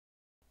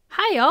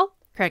Hi y'all,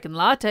 Kraken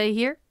Latte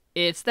here.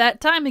 It's that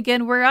time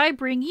again where I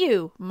bring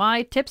you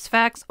my tips,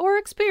 facts, or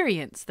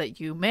experience that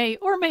you may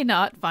or may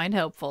not find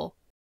helpful.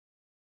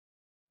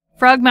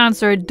 Frog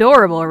mounts are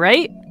adorable,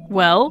 right?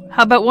 Well,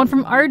 how about one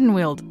from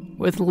Ardenweald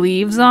with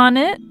leaves on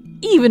it?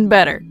 Even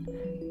better.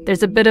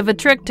 There's a bit of a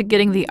trick to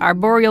getting the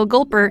Arboreal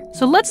Gulper,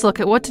 so let's look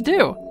at what to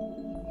do.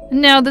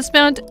 Now, this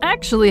mount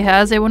actually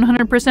has a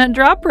 100%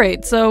 drop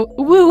rate, so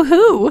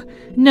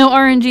woohoo! No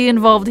RNG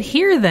involved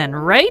here then,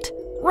 right?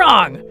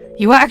 Wrong!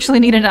 You actually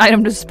need an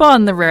item to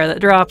spawn the rare that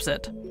drops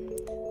it.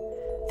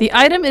 The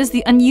item is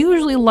the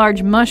unusually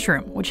large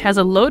mushroom, which has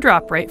a low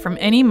drop rate from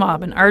any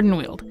mob in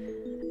Ardenweald.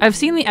 I've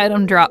seen the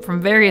item drop from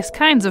various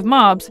kinds of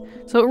mobs,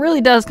 so it really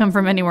does come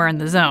from anywhere in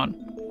the zone.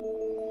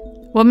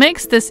 What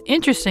makes this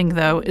interesting,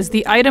 though, is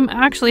the item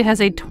actually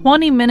has a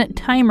 20-minute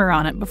timer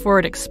on it before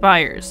it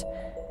expires.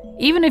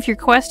 Even if you're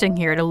questing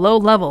here at a low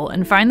level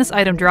and find this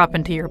item drop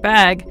into your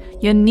bag,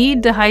 you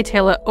need to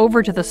hightail it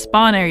over to the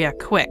spawn area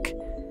quick.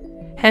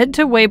 Head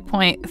to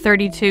waypoint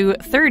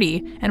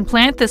 3230 and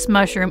plant this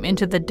mushroom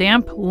into the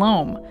damp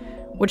loam,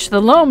 which the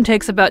loam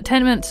takes about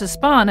 10 minutes to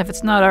spawn if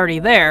it's not already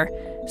there,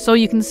 so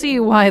you can see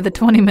why the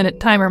 20-minute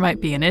timer might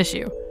be an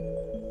issue.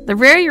 The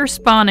rare you're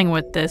spawning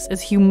with this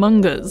is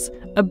Humongous,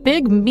 a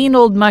big mean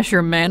old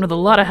mushroom man with a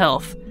lot of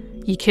health.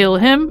 You kill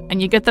him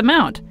and you get the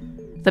mount.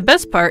 The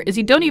best part is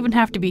you don't even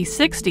have to be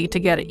 60 to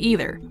get it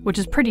either, which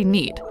is pretty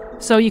neat.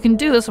 So you can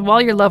do this while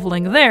you're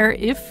leveling there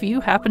if you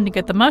happen to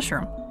get the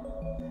mushroom.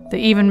 The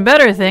even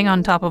better thing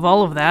on top of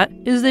all of that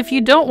is if you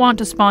don't want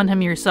to spawn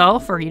him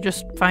yourself or you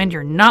just find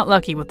you're not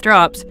lucky with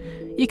drops,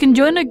 you can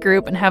join a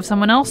group and have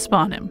someone else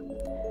spawn him.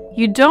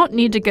 You don't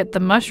need to get the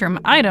mushroom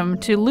item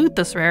to loot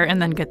this rare and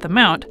then get the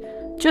mount,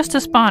 just to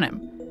spawn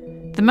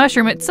him. The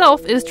mushroom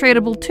itself is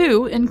tradable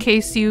too in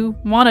case you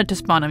wanted to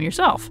spawn him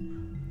yourself.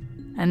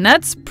 And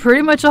that's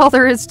pretty much all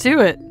there is to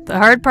it. The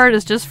hard part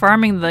is just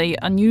farming the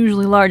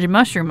unusually large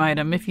mushroom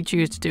item if you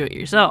choose to do it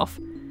yourself.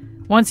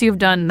 Once you've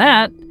done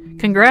that,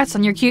 congrats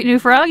on your cute new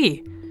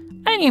froggy.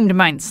 I named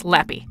mine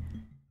Slappy.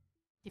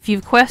 If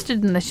you've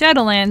quested in the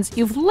Shadowlands,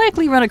 you've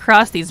likely run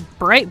across these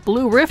bright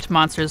blue rift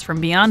monsters from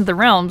beyond the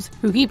realms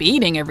who keep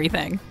eating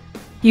everything.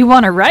 You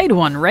want to ride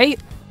one, right?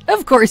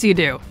 Of course you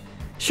do.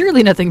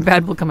 Surely nothing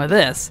bad will come of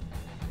this.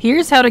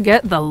 Here's how to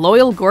get the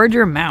Loyal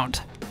Gorger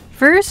mount.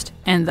 First,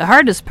 and the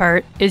hardest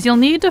part, is you'll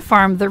need to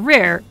farm the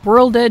rare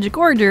World Edge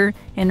Gorger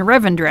in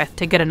Revendreth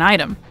to get an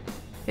item.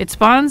 It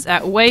spawns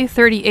at way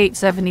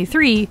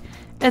 3873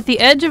 at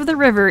the edge of the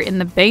river in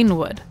the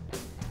Banewood.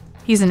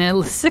 He's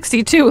an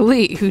 62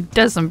 elite who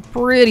does some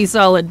pretty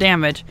solid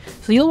damage,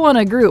 so you'll want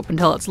to group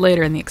until it's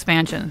later in the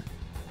expansion.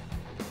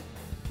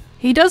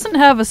 He doesn't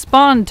have a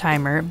spawn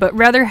timer, but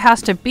rather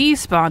has to be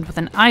spawned with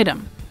an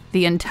item,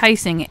 the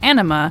Enticing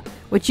Anima,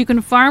 which you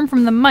can farm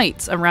from the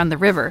mites around the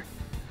river.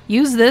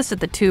 Use this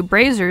at the 2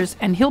 braziers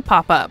and he'll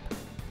pop up.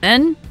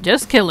 Then,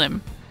 just kill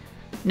him.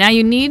 Now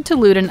you need to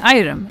loot an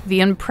item,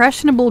 the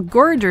Impressionable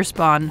Gorger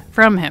spawn,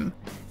 from him.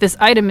 This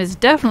item is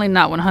definitely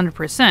not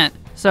 100%,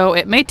 so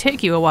it may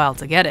take you a while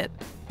to get it.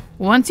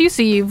 Once you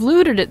see you've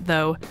looted it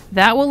though,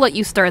 that will let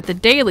you start the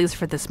dailies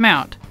for this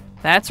mount.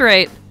 That's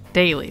right,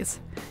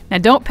 dailies. Now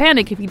don't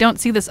panic if you don't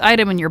see this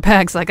item in your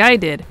bags like I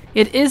did.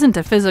 It isn't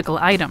a physical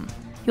item.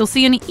 You'll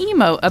see an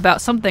emote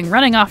about something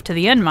running off to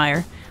the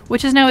Endmire,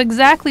 which is now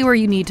exactly where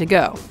you need to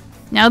go.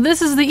 Now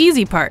this is the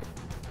easy part.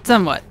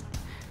 Somewhat.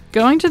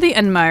 Going to the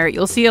Endmire,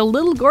 you'll see a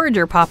little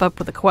Gorger pop up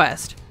with a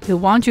quest. He'll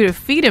want you to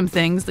feed him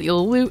things that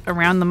you'll loot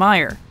around the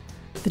mire.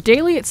 The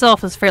daily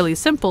itself is fairly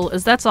simple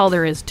as that's all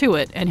there is to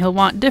it, and he'll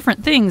want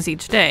different things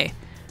each day.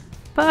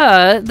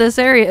 But this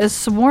area is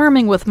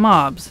swarming with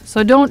mobs,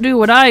 so don't do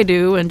what I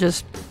do and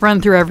just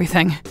run through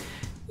everything.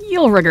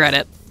 You'll regret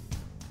it.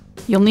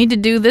 You'll need to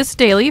do this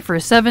daily for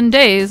 7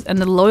 days, and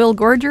the Loyal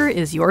Gorger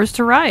is yours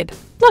to ride.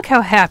 Look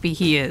how happy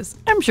he is.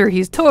 I'm sure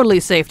he's totally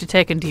safe to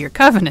take into your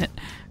covenant,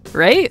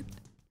 right?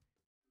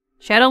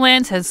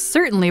 Shadowlands has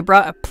certainly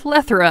brought a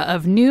plethora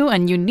of new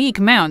and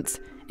unique mounts,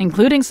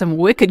 including some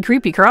wicked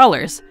creepy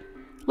crawlers.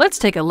 Let's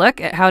take a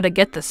look at how to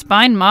get the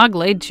Spinemaw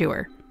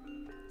Gladechewer.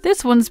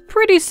 This one's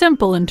pretty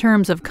simple in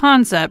terms of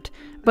concept,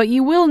 but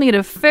you will need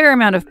a fair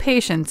amount of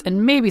patience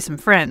and maybe some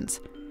friends.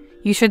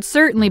 You should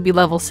certainly be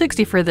level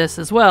 60 for this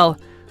as well,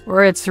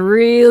 or it's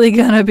really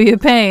gonna be a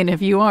pain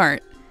if you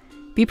aren't.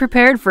 Be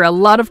prepared for a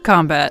lot of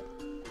combat.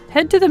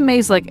 Head to the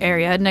maze-like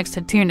area next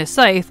to Tyrna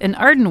Scythe in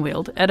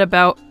Ardenweald at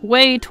about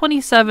way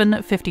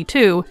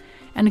 2752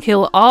 and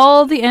kill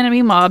all the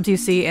enemy mobs you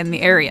see in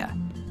the area.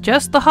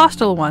 Just the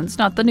hostile ones,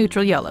 not the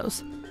neutral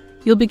yellows.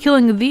 You'll be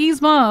killing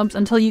these mobs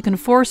until you can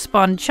force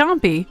spawn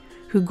Chompy,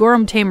 who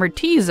Gorm Tamer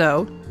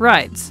Tizo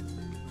rides.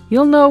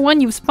 You'll know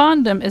when you've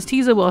spawned him as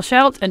Tizo will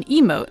shout and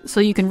emote, so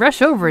you can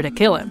rush over to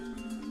kill him.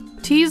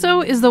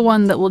 Tizo is the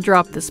one that will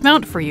drop this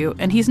mount for you,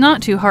 and he's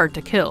not too hard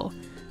to kill.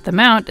 The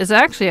mount is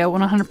actually a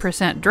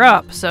 100%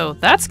 drop, so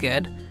that's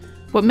good.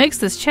 What makes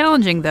this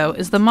challenging though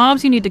is the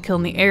mobs you need to kill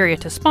in the area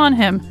to spawn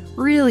him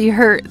really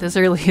hurt this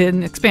early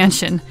in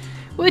expansion,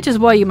 which is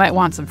why you might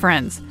want some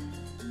friends.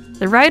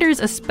 The riders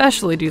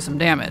especially do some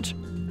damage.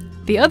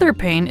 The other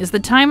pain is the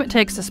time it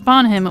takes to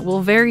spawn him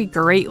will vary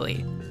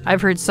greatly.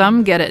 I've heard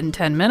some get it in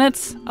 10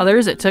 minutes,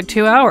 others it took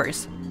 2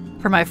 hours.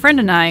 For my friend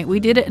and I, we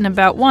did it in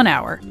about 1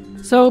 hour,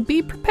 so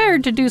be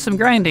prepared to do some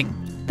grinding.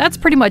 That's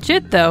pretty much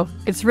it though.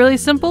 It's really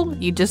simple,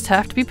 you just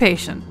have to be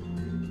patient.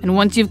 And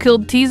once you've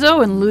killed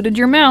Tizo and looted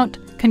your mount,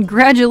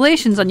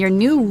 congratulations on your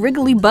new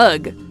wriggly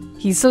bug.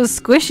 He's so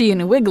squishy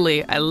and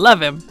wiggly, I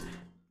love him.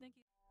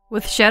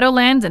 With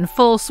Shadowlands in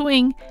full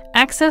swing,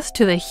 access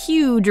to the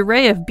huge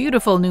array of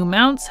beautiful new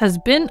mounts has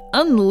been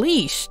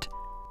unleashed.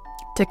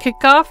 To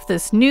kick off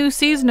this new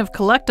season of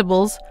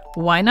collectibles,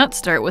 why not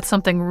start with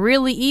something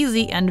really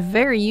easy and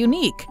very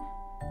unique?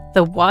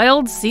 The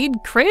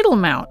Wildseed Cradle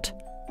mount.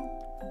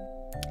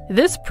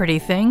 This pretty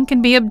thing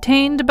can be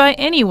obtained by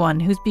anyone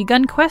who's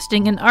begun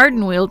questing in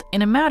Ardenweald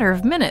in a matter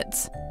of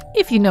minutes,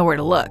 if you know where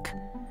to look.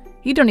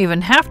 You don't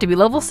even have to be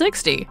level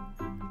 60.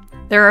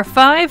 There are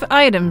 5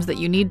 items that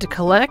you need to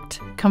collect,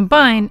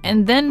 combine,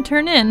 and then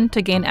turn in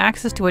to gain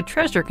access to a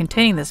treasure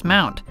containing this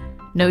mount.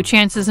 No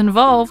chances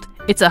involved,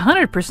 it's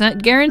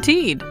 100%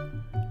 guaranteed.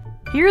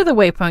 Here are the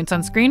waypoints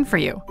on screen for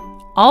you.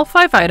 All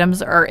 5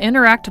 items are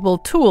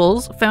interactable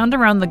tools found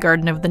around the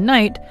Garden of the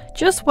Night,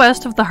 just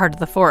west of the heart of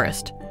the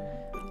forest.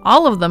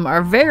 All of them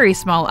are very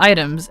small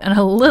items and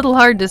a little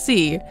hard to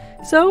see,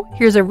 so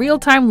here's a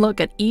real-time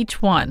look at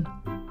each one.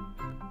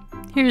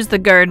 Here's the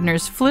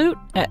Gardener's Flute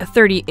at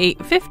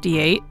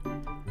 38.58.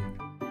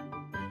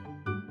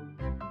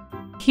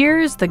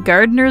 Here's the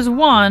Gardener's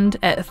Wand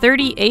at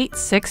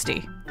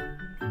 38.60.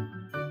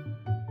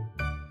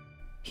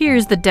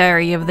 Here's the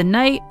Diary of the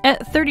Night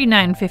at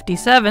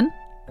 39.57.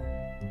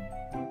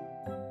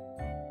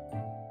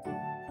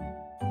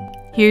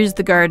 Here's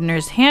the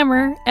Gardener's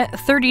Hammer at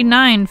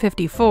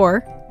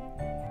 39.54.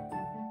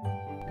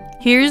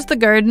 Here's the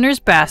Gardener's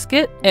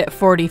Basket at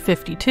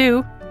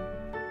 40.52.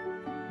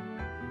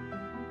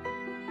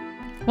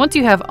 Once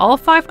you have all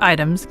 5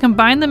 items,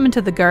 combine them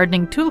into the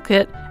gardening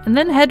toolkit and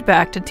then head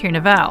back to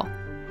Tirnaval.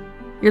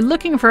 You're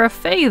looking for a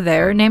fae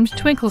there named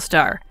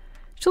Twinklestar.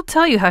 She'll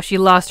tell you how she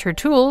lost her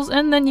tools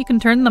and then you can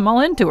turn them all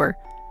into her.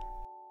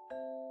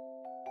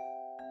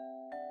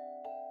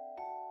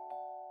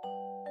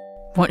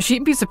 Won't she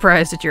be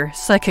surprised at your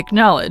psychic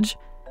knowledge?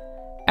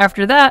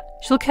 After that,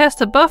 she'll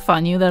cast a buff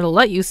on you that'll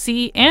let you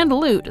see and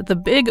loot the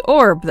big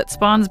orb that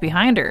spawns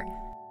behind her.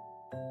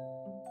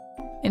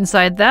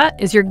 Inside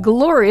that is your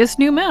glorious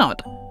new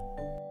mount.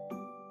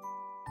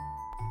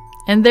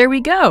 And there we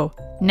go!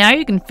 Now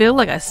you can feel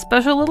like a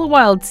special little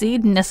wild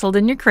seed nestled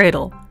in your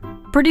cradle.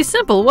 Pretty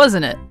simple,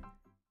 wasn't it?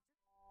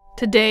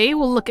 Today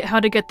we'll look at how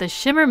to get the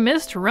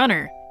Shimmermist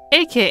Runner,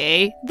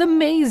 aka the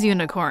Maze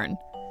Unicorn.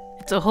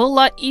 It's a whole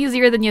lot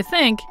easier than you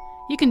think.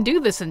 You can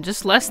do this in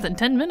just less than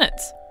 10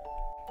 minutes.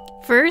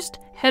 First,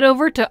 head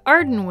over to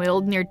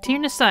Ardenweald near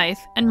Tirnasyth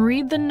and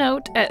read the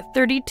note at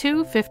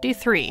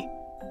 32.53.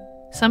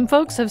 Some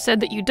folks have said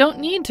that you don't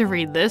need to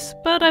read this,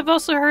 but I've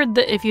also heard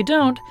that if you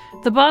don't,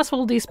 the boss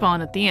will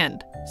despawn at the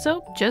end,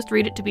 so just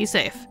read it to be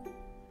safe.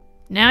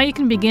 Now you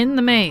can begin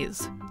the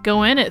maze.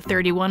 Go in at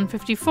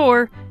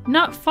 31.54,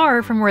 not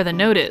far from where the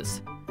note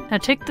is. Now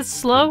take this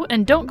slow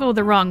and don't go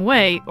the wrong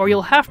way or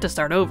you'll have to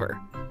start over.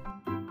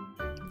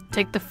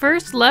 Take the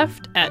first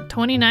left at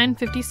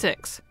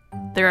 29.56.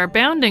 There are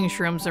bounding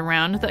shrooms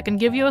around that can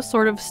give you a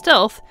sort of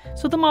stealth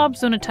so the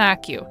mobs don't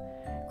attack you.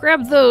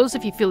 Grab those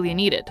if you feel you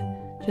need it.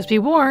 Just be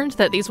warned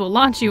that these will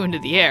launch you into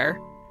the air.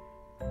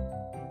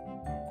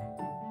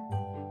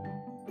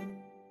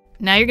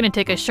 Now you're going to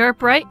take a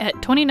sharp right at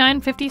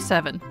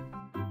 29.57.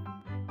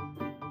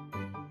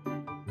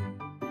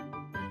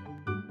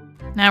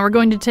 Now we're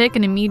going to take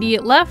an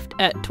immediate left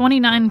at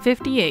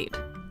 29.58.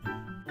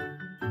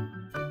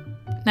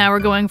 Now we're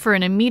going for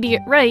an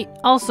immediate right,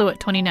 also at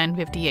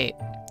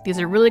 29.58. These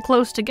are really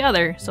close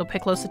together, so pay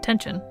close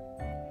attention.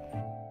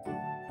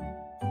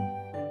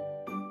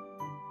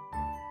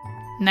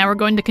 Now we're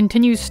going to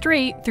continue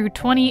straight through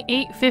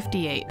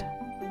 28.58.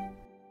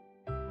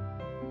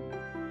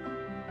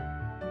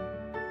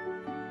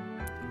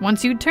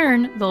 Once you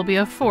turn, there'll be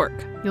a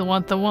fork. You'll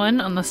want the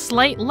one on the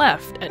slight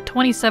left at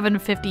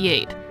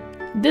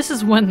 27.58. This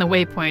is when the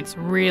waypoints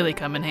really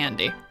come in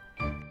handy.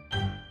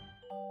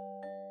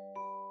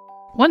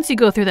 Once you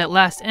go through that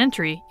last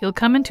entry, you'll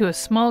come into a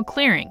small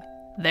clearing.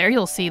 There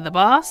you'll see the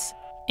boss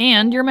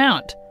and your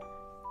mount.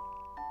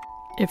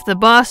 If the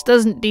boss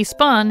doesn't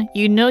despawn,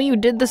 you know you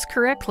did this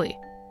correctly.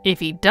 If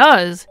he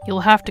does,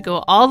 you'll have to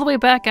go all the way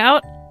back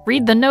out,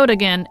 read the note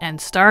again, and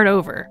start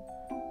over.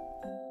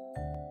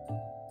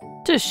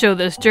 Just show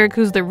this jerk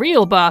who's the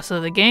real boss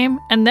of the game,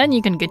 and then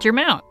you can get your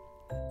mount.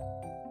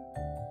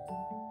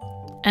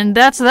 And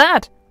that's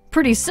that!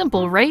 Pretty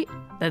simple, right?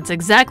 That's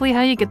exactly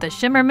how you get the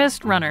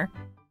Shimmermist Runner.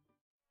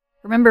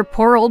 Remember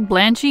poor old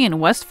Blanchy in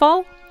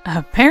Westfall?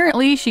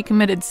 Apparently she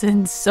committed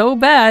sins so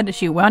bad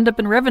she wound up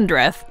in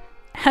Revendreth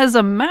as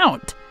a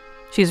mount.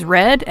 She's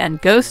red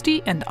and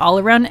ghosty and all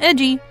around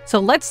edgy, so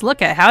let's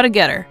look at how to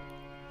get her.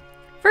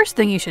 First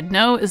thing you should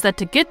know is that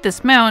to get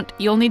this mount,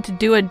 you'll need to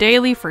do a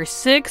daily for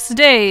 6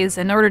 days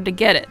in order to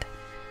get it.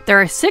 There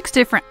are 6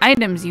 different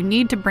items you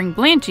need to bring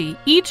Blanchy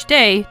each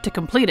day to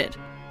complete it.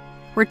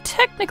 We're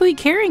technically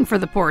caring for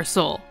the poor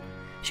soul.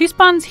 She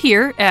spawns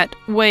here at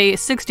way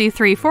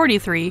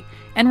 6343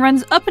 and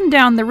runs up and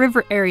down the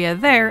river area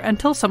there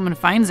until someone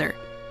finds her.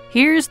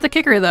 Here's the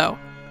kicker though.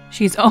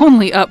 She's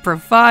only up for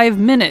 5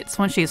 minutes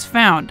when she's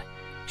found.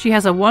 She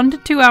has a 1 to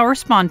 2 hour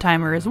spawn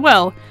timer as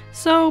well,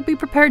 so be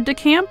prepared to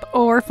camp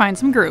or find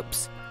some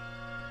groups.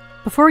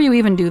 Before you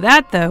even do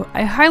that though,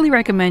 I highly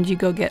recommend you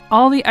go get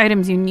all the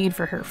items you need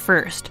for her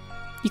first.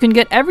 You can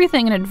get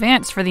everything in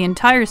advance for the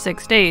entire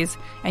 6 days,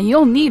 and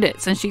you'll need it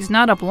since she's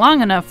not up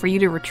long enough for you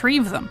to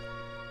retrieve them.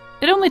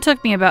 It only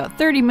took me about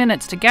 30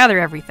 minutes to gather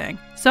everything,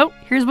 so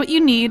here's what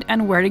you need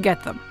and where to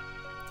get them.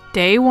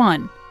 Day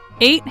 1.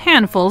 8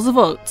 handfuls of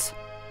oats.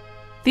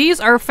 These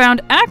are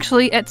found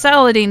actually at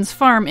Saladin's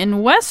farm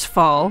in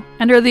Westfall,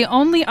 and are the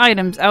only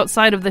items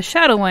outside of the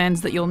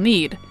Shadowlands that you'll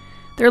need.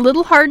 They're a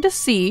little hard to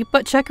see,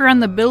 but check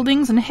around the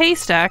buildings and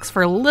haystacks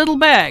for little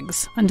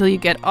bags until you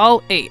get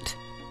all 8.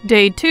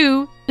 Day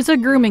 2 is a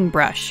grooming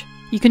brush.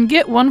 You can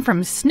get one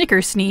from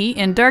Snickersnee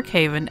in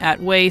Darkhaven at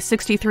way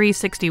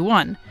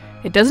 6361.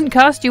 It doesn't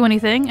cost you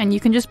anything, and you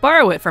can just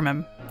borrow it from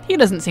him. He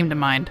doesn't seem to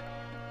mind.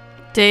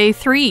 Day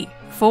 3.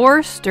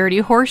 4 sturdy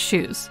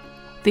horseshoes.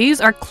 These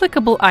are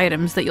clickable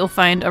items that you'll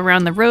find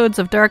around the roads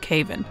of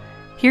Darkhaven.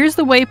 Here's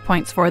the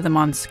waypoints for them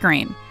on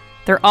screen.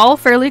 They're all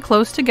fairly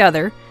close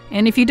together,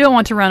 and if you don't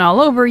want to run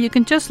all over, you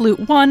can just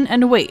loot one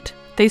and wait.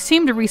 They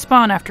seem to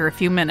respawn after a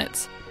few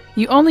minutes.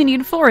 You only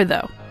need 4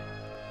 though.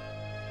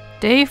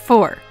 Day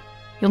 4.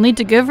 You'll need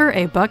to give her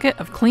a bucket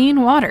of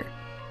clean water.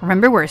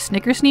 Remember where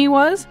Snickersnee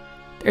was?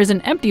 There's an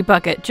empty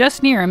bucket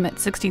just near him at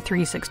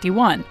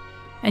 6361,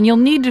 and you'll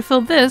need to fill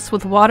this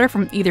with water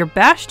from either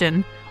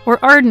Bastion or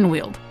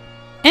Ardenweald.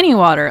 Any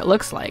water, it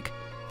looks like.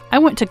 I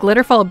went to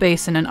Glitterfall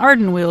Basin in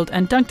Ardenweald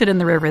and dunked it in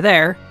the river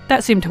there.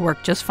 That seemed to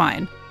work just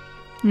fine.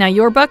 Now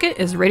your bucket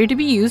is ready to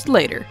be used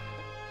later.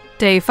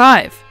 Day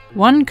 5.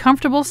 1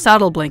 comfortable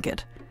saddle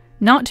blanket.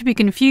 Not to be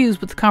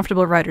confused with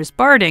Comfortable Rider's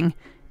Barding,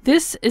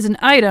 this is an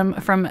item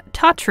from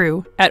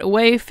Tatru at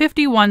way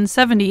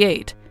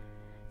 5178.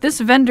 This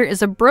vendor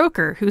is a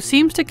broker who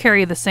seems to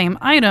carry the same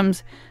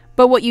items,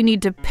 but what you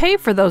need to pay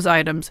for those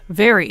items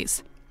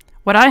varies.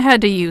 What I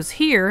had to use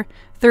here,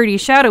 30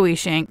 shadowy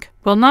shank,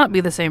 will not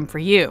be the same for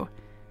you.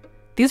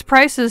 These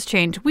prices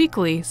change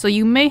weekly, so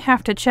you may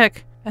have to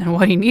check and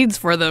what he needs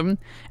for them,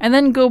 and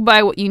then go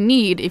buy what you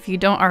need if you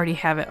don't already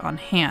have it on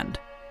hand.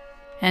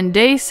 And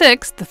day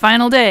 6, the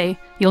final day,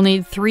 you'll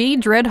need 3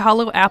 Dread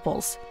Hollow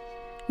apples.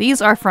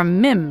 These are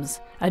from Mims,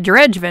 a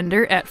dredge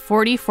vendor at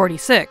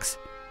 4046.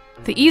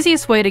 The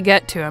easiest way to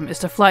get to him is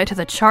to fly to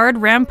the Charred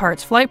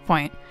Ramparts flight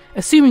point,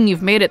 assuming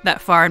you've made it that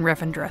far in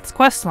Revendreth's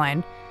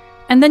questline,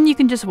 and then you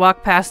can just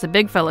walk past the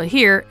big fella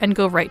here and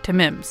go right to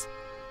Mims.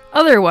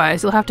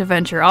 Otherwise, you'll have to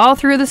venture all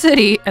through the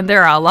city, and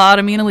there are a lot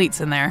of mean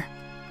elites in there.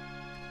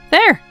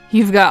 There!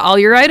 You've got all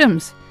your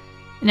items!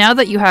 Now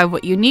that you have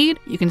what you need,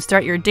 you can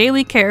start your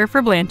daily care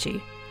for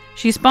Blanchy.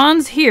 She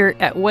spawns here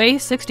at way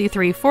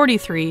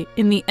 6343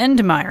 in the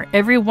Endmire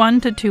every 1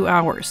 to 2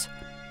 hours.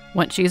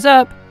 Once she's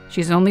up,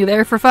 she's only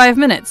there for 5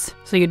 minutes,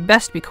 so you'd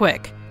best be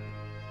quick.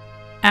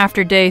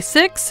 After day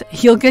 6,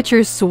 you'll get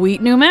your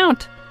sweet new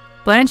mount.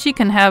 Blanchy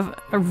can have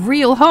a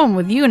real home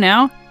with you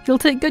now. You'll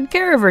take good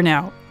care of her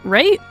now,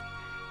 right?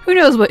 Who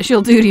knows what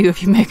she'll do to you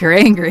if you make her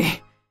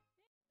angry.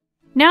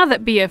 Now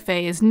that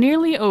BFA is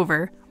nearly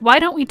over, why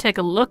don't we take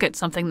a look at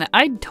something that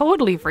I'd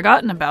totally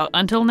forgotten about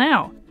until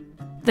now?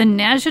 The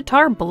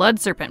Nazjatar Blood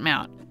Serpent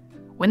mount.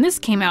 When this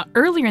came out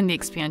earlier in the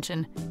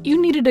expansion, you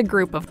needed a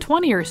group of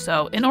 20 or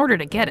so in order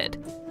to get it.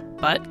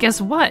 But guess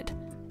what?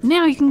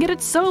 Now you can get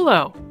it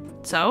solo!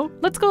 So,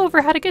 let's go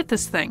over how to get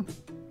this thing.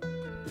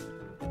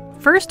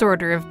 First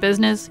order of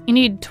business, you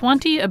need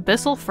 20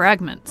 Abyssal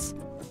Fragments.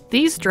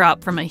 These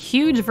drop from a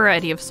huge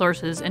variety of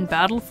sources in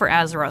Battle for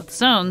Azeroth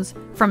zones,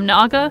 from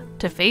Naga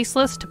to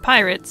Faceless to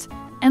Pirates,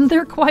 and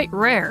they're quite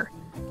rare.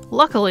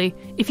 Luckily,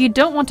 if you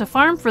don't want to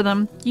farm for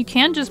them, you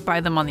can just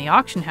buy them on the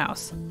auction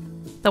house.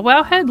 The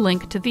Wowhead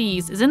link to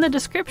these is in the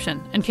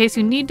description in case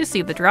you need to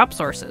see the drop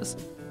sources.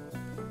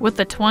 With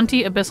the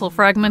 20 Abyssal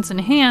Fragments in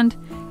hand,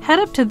 head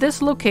up to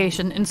this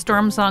location in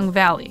Stormsong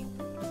Valley.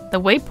 The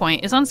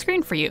waypoint is on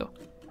screen for you.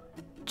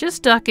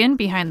 Just duck in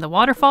behind the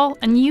waterfall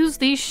and use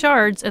these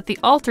shards at the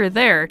altar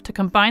there to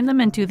combine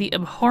them into the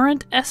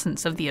abhorrent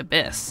essence of the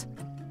abyss.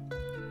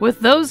 With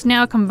those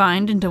now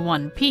combined into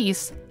one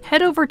piece,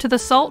 head over to the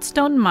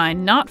Saltstone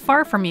mine not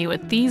far from you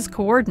at these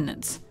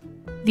coordinates.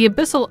 The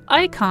abyssal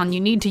icon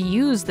you need to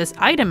use this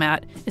item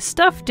at is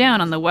stuffed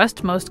down on the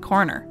westmost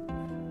corner.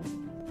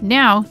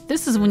 Now,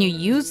 this is when you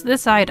use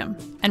this item,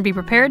 and be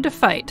prepared to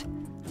fight.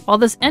 While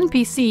this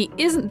NPC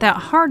isn't that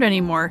hard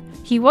anymore,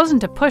 he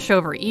wasn't a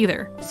pushover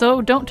either,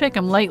 so don't take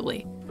him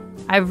lightly.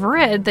 I've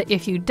read that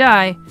if you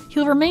die,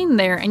 he'll remain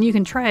there and you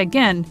can try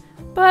again,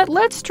 but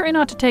let's try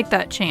not to take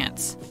that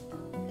chance.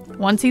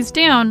 Once he's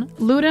down,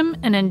 loot him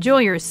and enjoy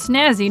your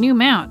snazzy new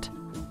mount.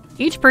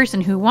 Each person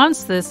who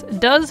wants this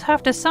does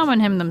have to summon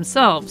him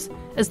themselves,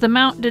 as the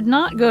mount did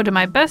not go to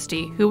my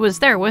bestie who was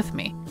there with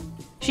me.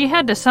 she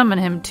had to summon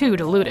him too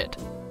to loot it.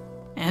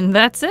 And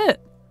that's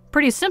it.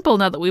 Pretty simple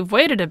now that we've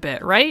waited a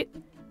bit, right?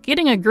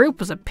 Getting a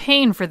group was a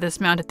pain for this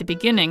mount at the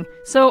beginning,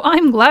 so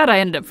I'm glad I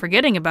ended up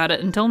forgetting about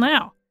it until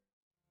now.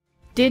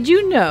 Did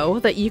you know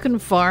that you can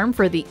farm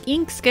for the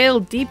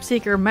Inkscale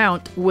Deepseeker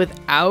mount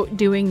without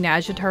doing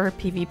Nazjatar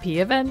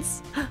PvP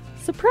events?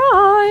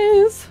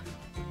 Surprise!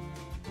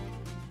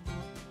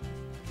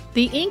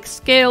 The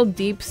Inkscale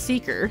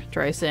Deepseeker,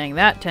 try saying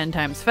that 10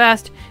 times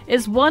fast,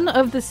 is one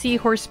of the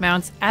seahorse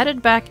mounts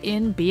added back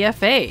in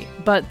BFA,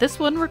 but this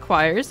one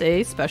requires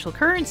a special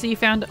currency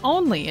found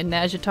only in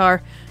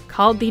Nazjatar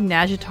called the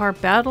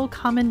Nazjatar Battle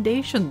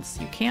Commendations.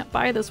 You can't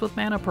buy this with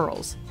mana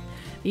pearls.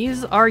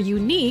 These are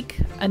unique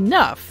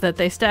enough that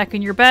they stack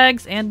in your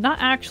bags and not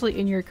actually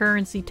in your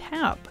currency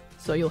tab,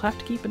 so you'll have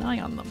to keep an eye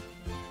on them.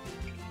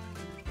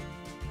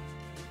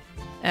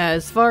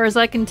 As far as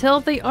I can tell,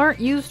 they aren't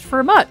used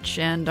for much,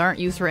 and aren't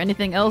used for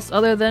anything else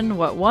other than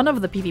what one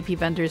of the PvP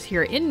vendors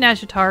here in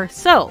Nazjatar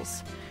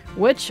sells,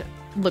 which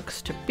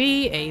looks to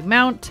be a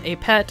mount, a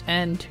pet,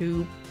 and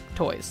 2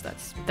 toys.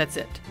 That's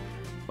it.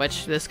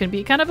 Which, this can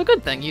be kind of a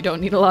good thing. You don't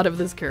need a lot of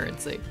this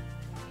currency.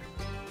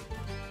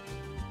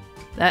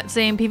 That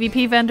same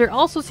PvP vendor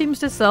also seems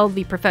to sell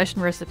the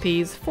profession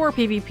recipes for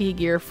PvP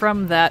gear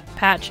from that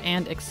patch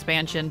and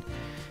expansion,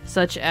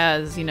 such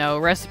as, you know,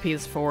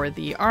 recipes for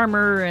the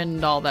armor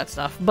and all that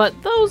stuff. But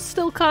those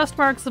still cost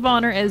marks of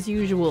honor as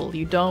usual.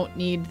 You don't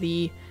need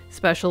the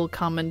special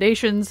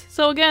commendations,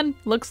 so again,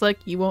 looks like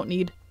you won't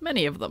need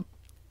many of them.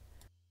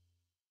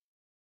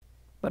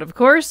 But of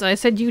course, I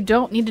said you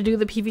don't need to do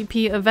the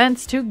PvP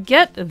events to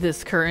get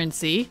this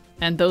currency,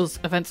 and those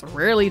events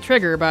rarely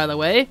trigger, by the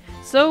way,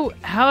 so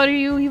how do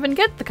you even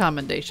get the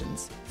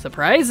commendations?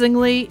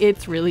 Surprisingly,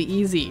 it's really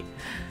easy.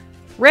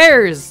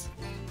 Rares!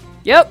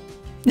 Yep!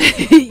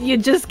 You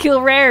just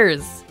kill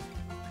rares!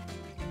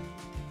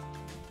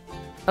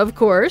 Of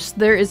course,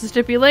 there is a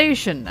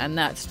stipulation, and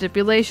that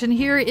stipulation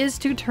here is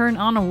to turn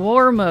on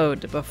war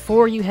mode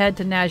before you head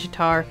to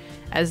Nazjatar,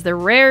 as the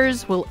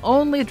rares will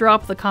only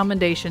drop the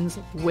commendations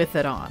with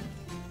it on.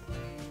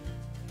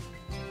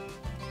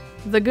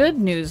 The good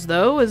news,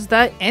 though, is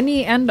that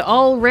any and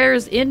all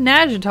rares in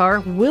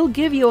Nazjatar will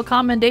give you a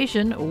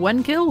commendation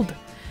when killed.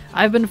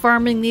 I've been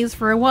farming these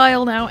for a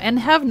while now and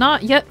have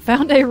not yet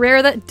found a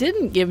rare that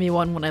didn't give me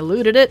one when I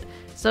looted it,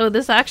 so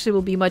this actually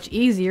will be much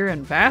easier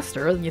and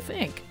faster than you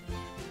think.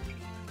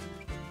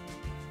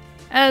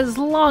 As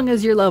long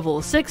as you're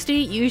level 60,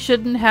 you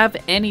shouldn't have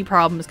any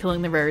problems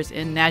killing the rares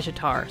in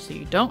Nazjatar, so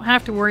you don't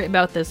have to worry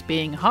about this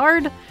being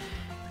hard,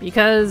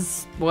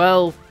 because,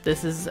 well,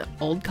 this is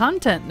old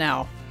content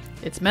now.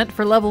 It's meant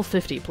for level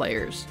 50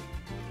 players.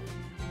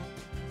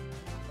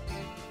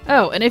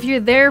 Oh, and if you're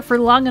there for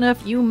long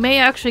enough, you may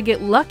actually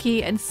get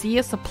lucky and see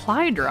a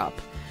supply drop.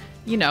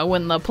 You know,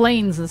 when the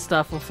planes and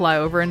stuff will fly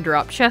over and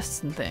drop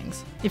chests and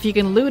things. If you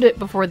can loot it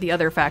before the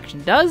other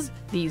faction does,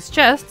 these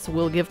chests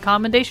will give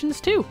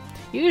commendations too.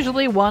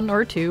 Usually 1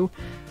 or 2,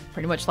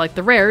 pretty much like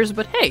the rares,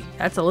 but hey,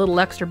 that's a little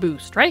extra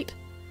boost, right?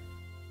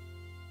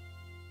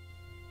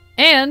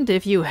 And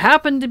if you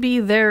happen to be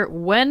there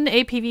when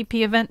a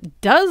PvP event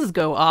does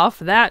go off,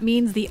 that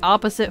means the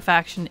opposite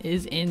faction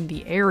is in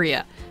the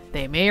area.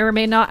 They may or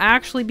may not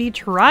actually be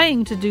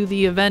trying to do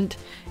the event,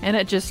 and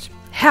it just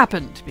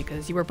happened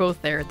because you were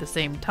both there at the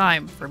same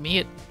time. For me,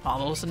 it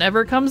almost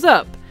never comes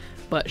up,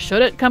 but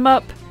should it come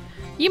up,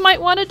 you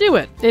might want to do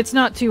it. It's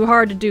not too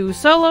hard to do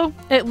solo,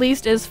 at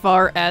least as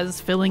far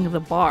as filling the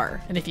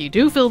bar. And if you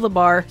do fill the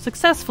bar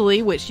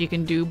successfully, which you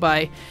can do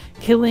by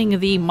killing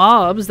the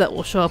mobs that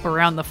will show up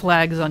around the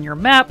flags on your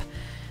map,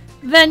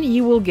 then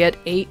you will get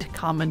 8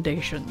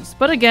 commendations.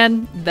 But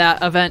again,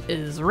 that event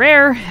is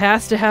rare,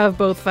 has to have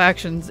both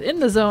factions in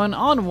the zone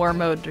on war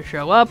mode to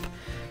show up.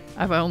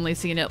 I've only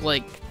seen it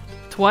like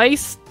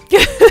twice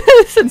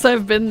since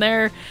I've been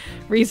there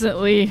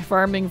recently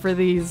farming for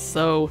these,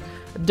 so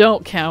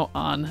don't count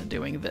on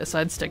doing this.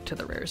 I'd stick to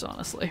the rares,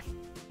 honestly.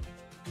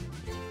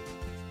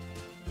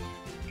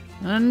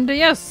 And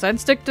yes, I'd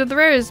stick to the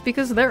rares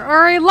because there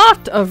are a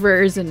lot of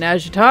rares in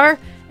Nazjatar,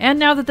 and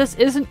now that this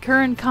isn't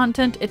current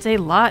content, it's a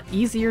lot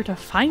easier to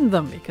find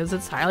them because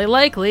it's highly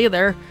likely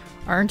there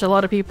aren't a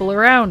lot of people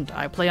around.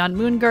 I play on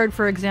Moonguard,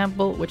 for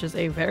example, which is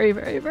a very,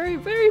 very, very,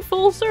 very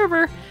full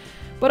server,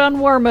 but on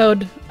war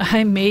mode,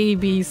 I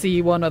maybe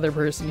see one other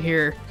person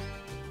here.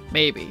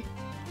 Maybe.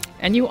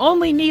 And you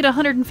only need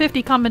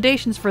 150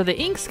 commendations for the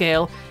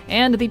Inkscale,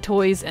 and the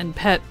toys and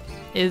pet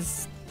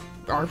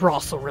are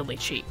also really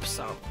cheap,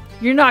 so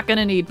you're not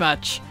gonna need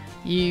much.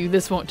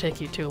 This won't take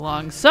you too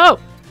long. So,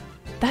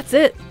 that's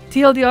it.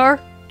 TLDR,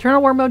 turn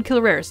on war mode,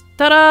 kill rares.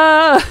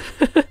 Ta-da!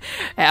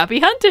 Happy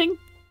hunting!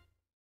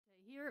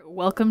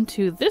 Welcome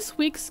to this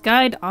week's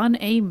guide on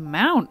a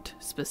mount,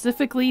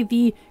 specifically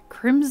the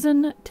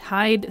Crimson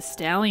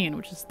Tidestallion,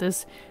 which is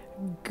this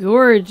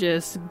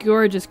gorgeous,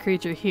 gorgeous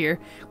creature here.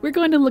 We're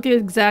going to look at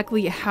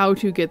exactly how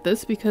to get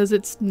this because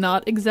it's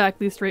not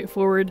exactly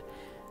straightforward.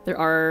 There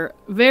are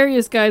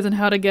various guides on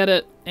how to get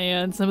it,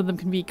 and some of them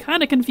can be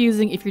kind of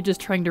confusing if you're just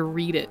trying to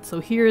read it.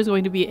 So here is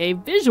going to be a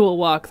visual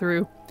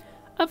walkthrough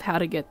of how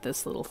to get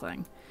this little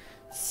thing.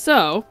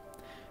 So,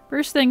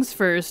 first things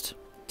first,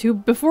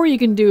 before you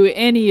can do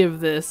any of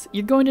this,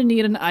 you're going to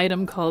need an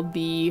item called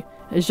the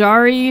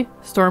Ajari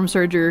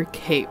Stormsurger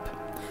Cape.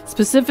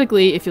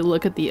 Specifically, if you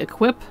look at the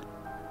equip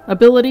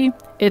ability,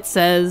 it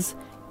says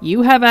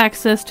you have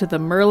access to the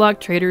Murloc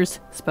Trader's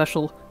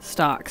special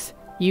stocks.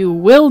 You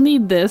will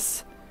need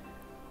this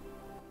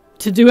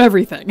to do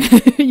everything.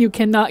 You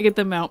cannot get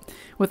them out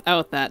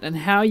without that. And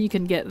how you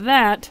can get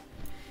that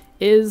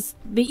is,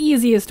 the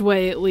easiest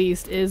way at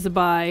least, is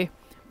by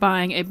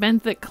buying a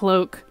benthic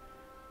cloak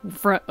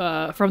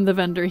from the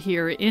vendor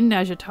here in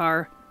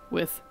Nazjatar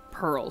with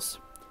pearls.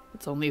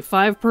 It's only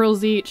 5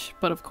 pearls each,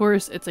 but of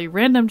course it's a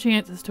random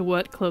chance as to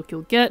what cloak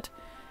you'll get.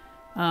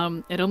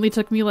 It only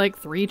took me like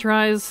 3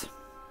 tries.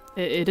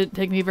 It didn't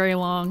take me very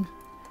long.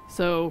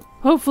 So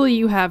hopefully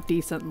you have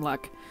decent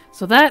luck.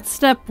 So that's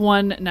step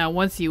 1. Now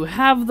once you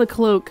have the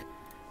cloak,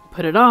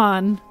 put it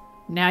on.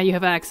 Now you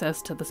have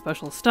access to the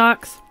special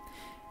stocks.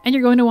 And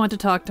you're going to want to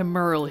talk to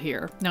Merle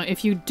here. Now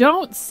if you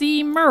don't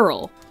see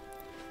Merle,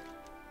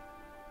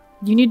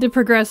 you need to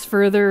progress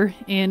further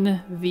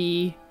in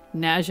the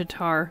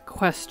Nazjatar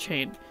quest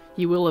chain.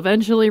 You will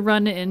eventually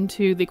run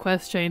into the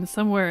quest chain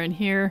somewhere in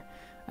here,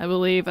 I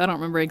believe. I don't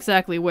remember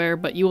exactly where,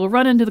 but you will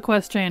run into the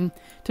quest chain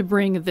to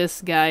bring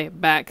this guy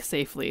back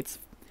safely. It's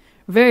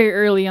very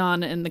early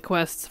on in the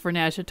quests for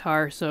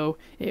Nazjatar, so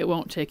it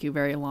won't take you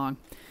very long.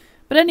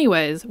 But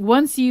anyways,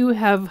 once you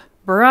have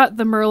brought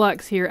the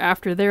Murlocs here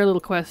after their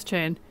little quest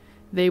chain,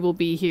 they will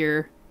be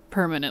here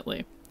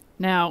permanently.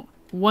 Now,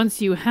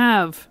 once you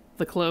have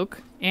the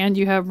cloak, and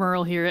you have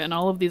Merle here, and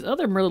all of these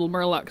other little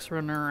Murlocs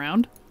running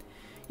around,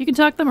 you can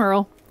talk to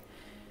Merle,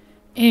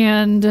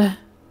 and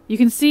you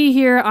can see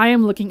here I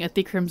am looking at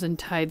the Crimson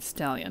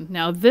Tidestallion.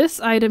 Now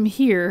this item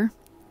here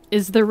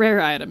is the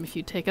rare item. If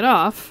you take it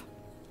off,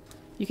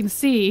 you can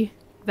see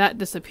that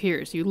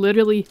disappears. You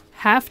literally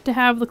have to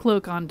have the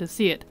cloak on to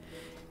see it.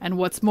 And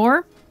what's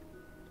more,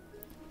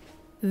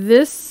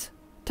 this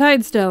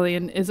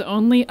Tidestallion is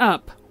only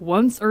up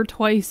once or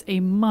twice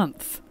a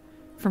month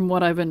from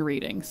what I've been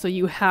reading. So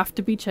you have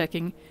to be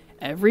checking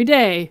every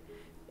day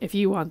if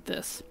you want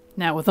this.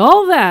 Now with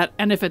all that,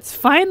 and if it's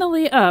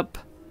finally up,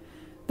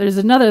 there's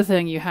another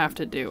thing you have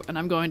to do. And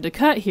I'm going to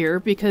cut here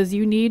because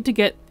you need to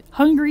get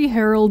Hungry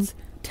Harold's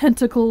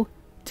Tentacle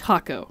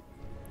Taco.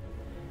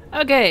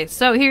 Okay,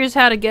 so here's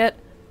how to get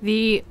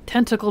the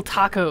Tentacle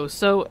Taco.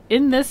 So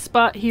in this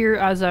spot here,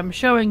 as I'm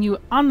showing you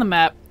on the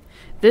map,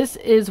 this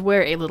is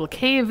where a little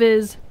cave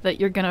is that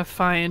you're gonna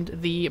find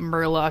the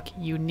Murloc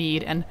you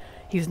need. And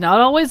he's not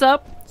always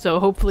up, so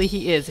hopefully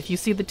he is. If you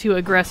see the 2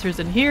 aggressors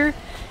in here,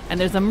 and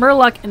there's a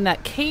Murloc in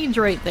that cage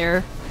right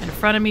there in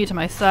front of me to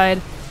my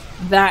side,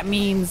 that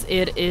means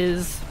it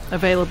is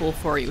available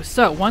for you.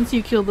 So once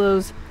you kill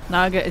those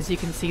Naga, as you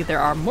can see, there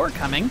are more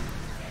coming.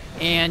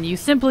 And you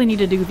simply need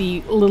to do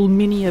the little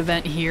mini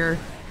event here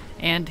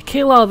and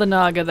kill all the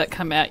Naga that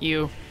come at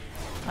you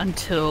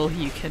until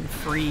you can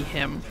free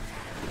him.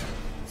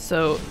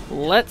 So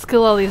let's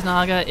kill all these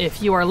Naga.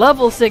 If you are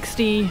level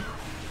 60,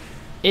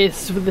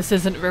 this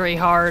isn't very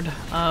hard.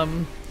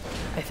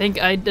 I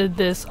think I did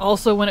this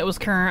also when it was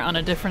current on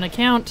a different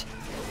account.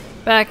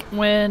 Back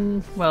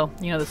when, well,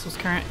 you know, this was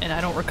current, and I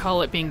don't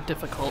recall it being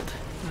difficult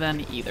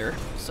then either.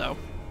 So,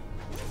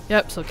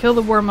 yep, so kill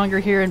the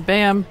Warmonger here, and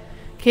bam,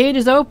 cage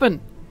is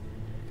open.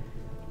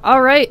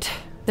 Alright,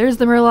 there's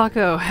the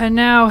Murloco. And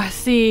now,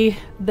 see,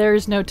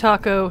 there's no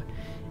taco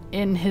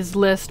in his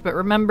list, but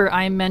remember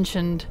I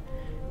mentioned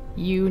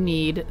you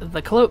need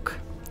the cloak.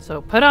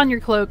 So put on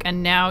your cloak,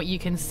 and now you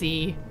can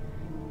see,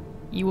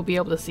 you will be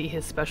able to see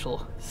his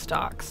special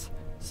stocks.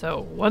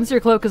 So once your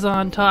cloak is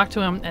on, talk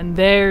to him, and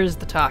there's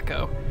the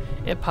taco.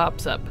 It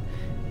pops up.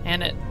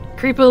 And it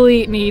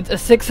creepily needs a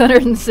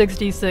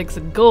 666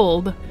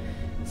 gold.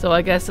 So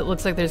I guess it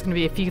looks like there's going to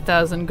be a few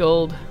thousand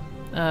gold.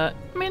 I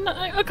mean,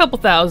 a couple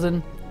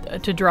thousand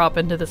to drop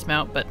into this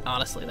mount, but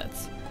honestly,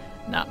 that's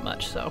not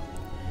much, so.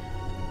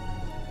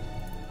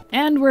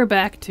 And we're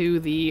back to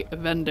the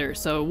vendor.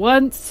 So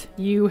once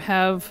you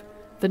have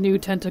the new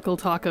Tentacle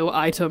Taco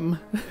item,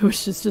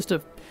 which is just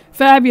a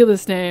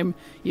fabulous name,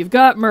 you've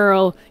got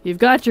Merle, you've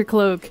got your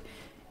cloak,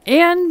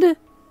 and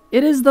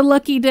it is the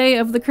lucky day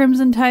of the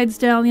Crimson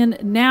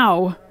Tidestallion.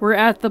 Now we're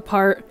at the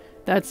part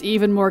that's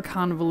even more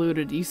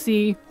convoluted. You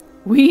see,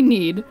 we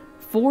need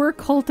 4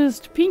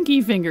 cultist pinky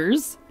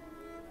fingers,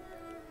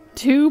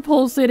 2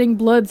 pulsating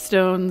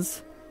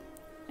bloodstones,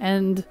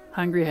 and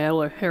Hungry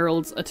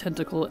Harold's a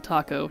tentacle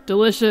taco.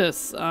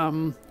 Delicious.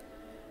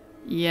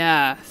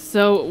 Yeah,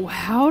 so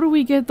how do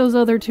we get those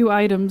other 2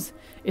 items?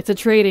 It's a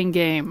trading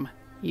game.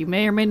 You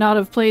may or may not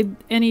have played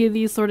any of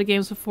these sort of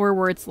games before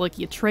where it's like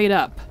you trade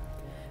up.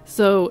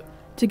 So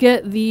to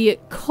get the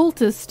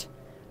cultist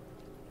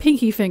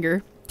pinky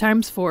finger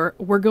times 4,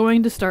 we're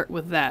going to start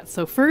with that.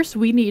 So first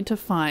we need to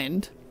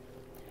find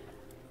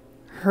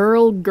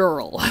Hurl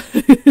Girl.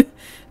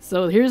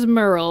 So here's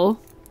Merle.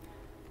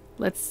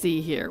 Let's see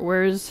here.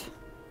 There's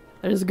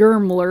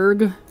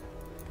Gurmlurg.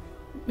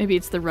 Maybe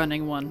it's the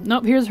running one.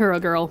 Nope, here's Hurl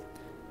Girl.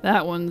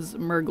 That one's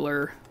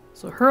Murgler.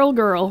 So Hurl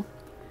Girl.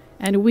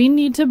 And we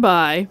need to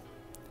buy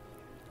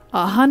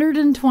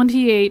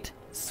 128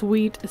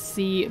 sweet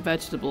sea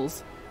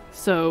vegetables.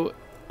 So,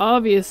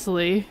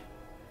 obviously,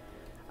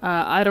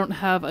 I don't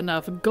have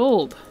enough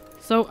gold.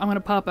 So, I'm going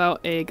to pop out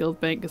a guild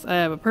bank because I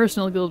have a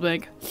personal guild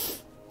bank.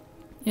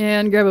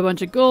 And grab a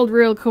bunch of gold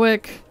real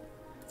quick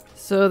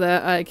so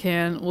that I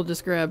can, we'll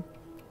just grab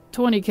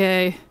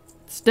 20k.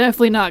 It's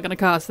definitely not going to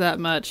cost that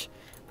much,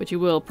 but you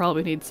will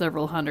probably need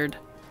several hundred.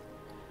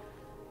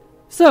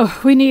 So,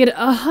 we need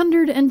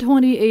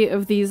 128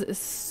 of these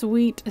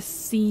sweet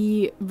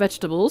sea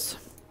vegetables.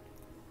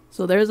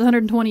 So there's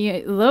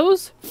 128 of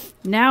those.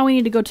 Now we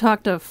need to go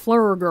talk to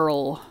Fleur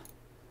Girl.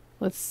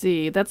 Let's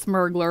see, that's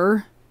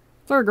Mergler.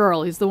 Fleur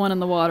Girl, he's the one in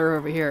the water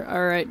over here.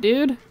 Alright,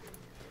 dude.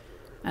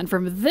 And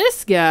from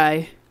this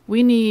guy,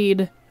 we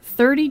need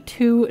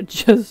 32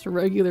 just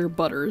regular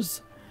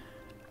butters.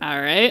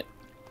 Alright.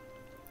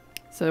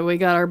 So we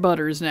got our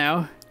butters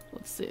now.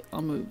 Let's see,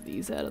 I'll move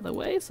these out of the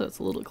way so it's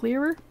a little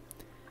clearer.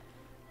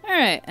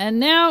 Alright, and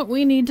now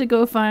we need to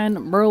go find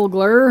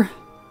Mergler.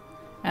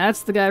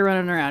 That's the guy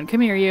running around.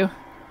 Come here, you.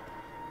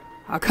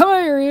 Oh, come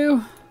here,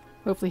 you.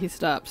 Hopefully he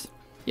stops.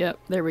 Yep,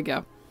 there we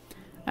go.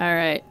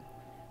 Alright.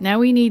 Now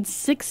we need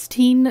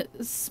 16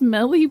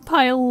 smelly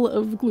pile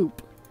of gloop.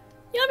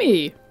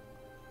 Yummy!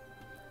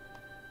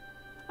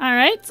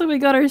 Alright, so we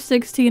got our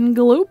 16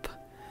 gloop.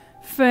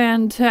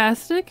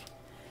 Fantastic.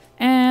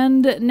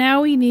 And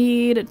now we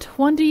need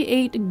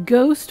 28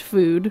 ghost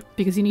food,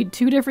 because you need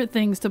 2 different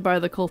things to buy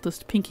the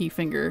cultist pinky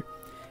finger.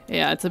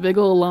 Yeah, it's a big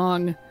ol'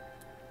 long,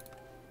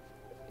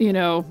 you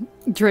know,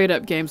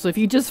 trade-up game. So if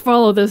you just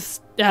follow this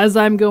as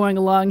I'm going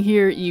along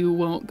here, you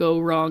won't go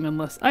wrong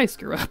unless I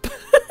screw up.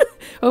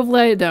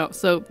 Hopefully I don't.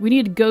 So we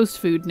need ghost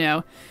food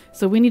now.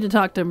 So we need to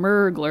talk to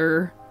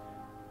Mergler,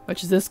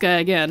 which is this guy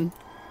again.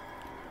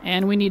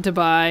 And we need to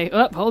buy...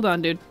 Oh, hold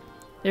on, dude.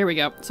 There we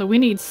go. So we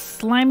need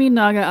Slimy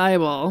Naga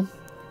Eyeball.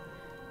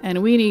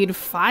 And we need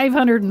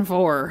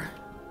 504.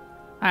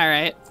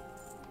 Alright.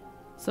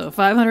 So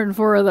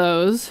 504 of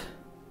those.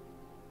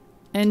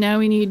 And now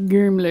we need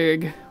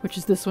Gurmlerg, which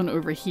is this one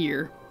over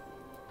here.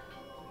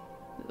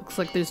 It looks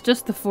like there's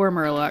just the 4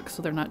 Murlocs,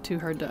 so they're not too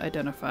hard to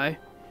identify.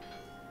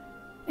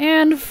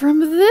 And from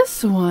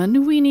this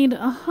one, we need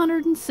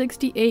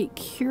 168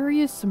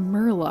 Curious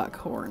Murloc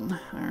Horn.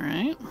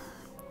 Alright.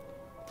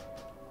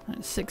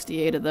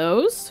 68 of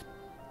those.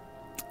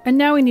 And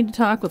now we need to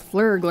talk with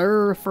Fleur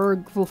Girl,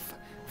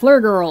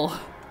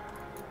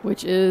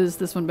 which is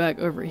this one back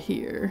over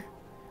here.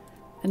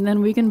 And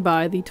then we can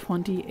buy the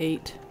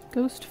 28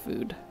 ghost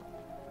food.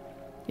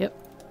 Yep.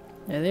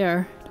 There they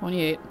are.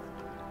 28.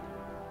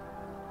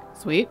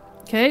 Sweet.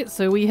 Okay,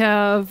 so we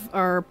have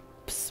our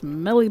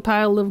smelly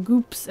pile of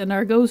goops and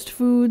our ghost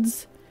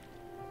foods.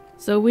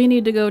 So we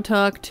need to go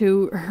talk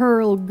to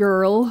Hurl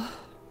Girl,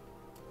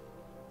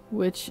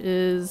 which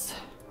is...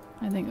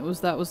 I think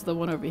that was the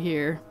one over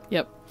here.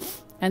 Yep.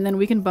 And then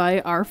we can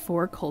buy our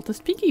 4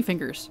 cultist pinky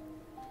fingers.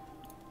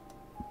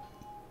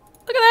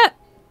 Look at that!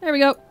 There we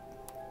go.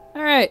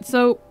 Alright,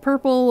 so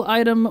purple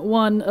item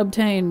 1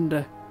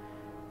 obtained.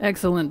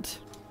 Excellent.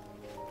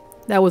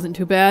 That wasn't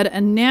too bad.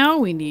 And now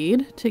we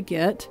need to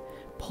get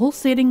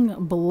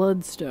pulsating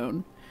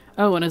bloodstone.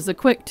 Oh, and as a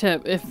quick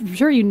tip, I'm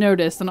sure you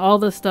noticed on all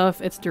this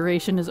stuff, its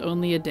duration is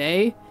only a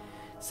day.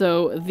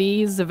 So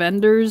these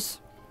vendors...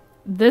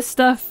 This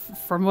stuff,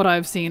 from what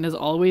I've seen, is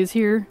always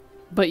here,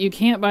 but you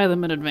can't buy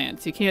them in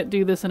advance. You can't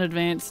do this in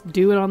advance.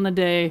 Do it on the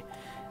day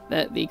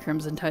that the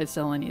Crimson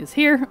Tidestallion is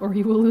here, or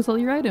you will lose all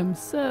your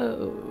items.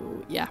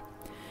 So, yeah.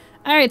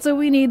 Alright, so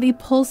we need the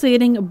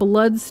pulsating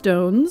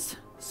bloodstones.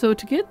 So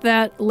to get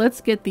that, let's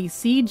get the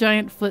Sea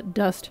Giant Foot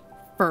Dust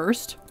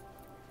first,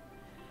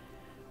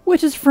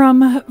 which is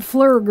from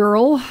Fleur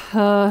Girl,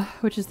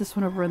 which is this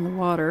one over in the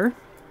water.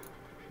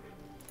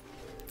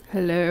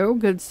 Hello,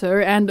 good sir,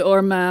 and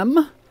or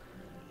ma'am.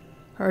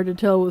 Hard to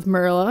tell with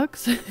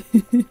Murlocs.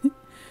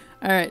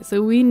 Alright,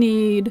 so we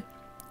need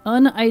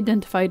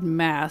unidentified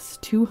mass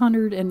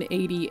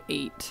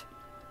 288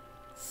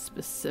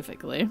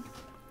 specifically.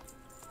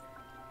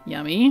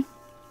 Yummy.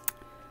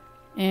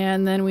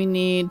 And then we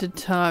need to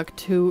talk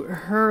to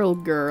Hurl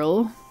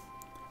Girl,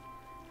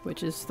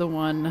 which is the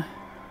one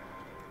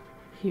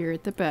here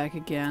at the back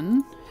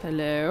again.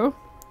 Hello.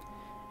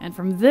 And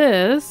from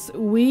this,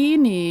 we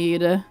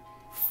need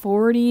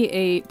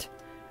 48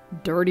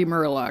 Dirty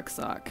Murloc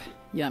Sock.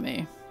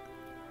 Yummy.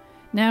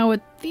 Now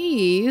with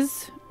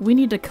these, we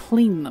need to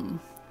clean them.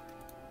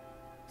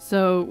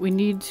 So we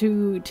need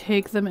to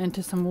take them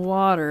into some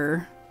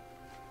water.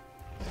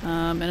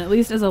 And at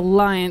least as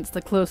Alliance,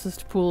 the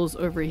closest pool's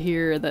over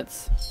here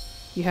that's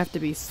you have to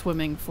be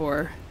swimming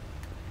for.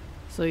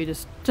 So you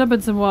just jump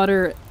in some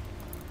water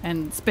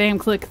and spam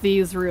click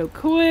these real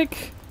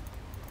quick.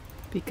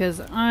 Because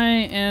I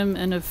am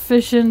an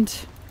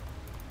efficient...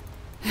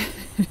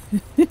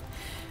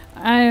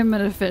 I am an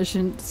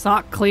efficient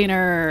sock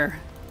cleaner.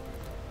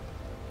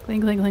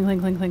 Clean, clean, clean, clean,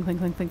 clean, clean, clean,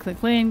 clean, clean, clean,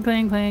 clean,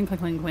 clean, clean, clean,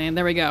 clean, clean.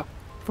 There we go.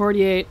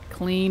 48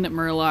 clean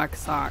Murloc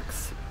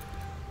socks.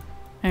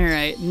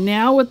 Alright,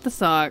 now with the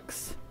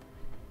socks,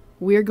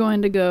 we're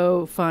going to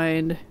go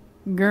find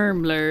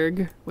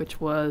Gurmlerg,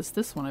 which was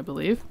this one, I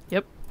believe.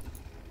 Yep.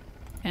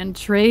 And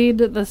trade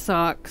the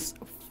socks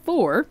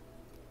for...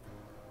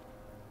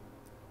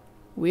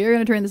 We are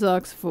going to trade the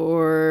socks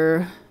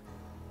for...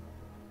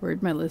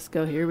 Where'd my list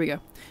go? Here we go.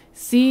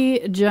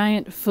 Sea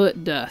Giant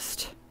Foot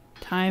Dust.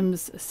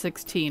 Times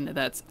 16.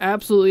 That's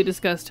absolutely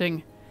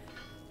disgusting.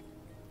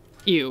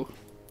 Ew.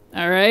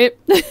 Alright.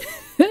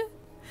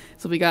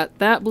 So we got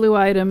that blue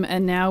item,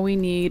 and now we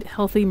need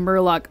Healthy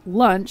Murloc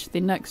Lunch,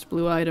 the next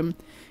blue item,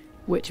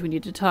 which we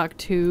need to talk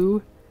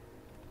to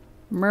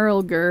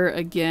Merlger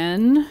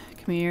again.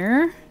 Come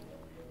here.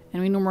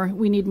 And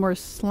we need more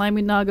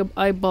Slimy Naga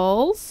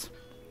eyeballs.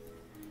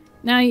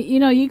 Now, you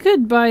know, you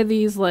could buy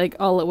these like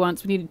all at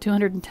once. We needed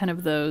 210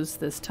 of those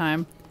this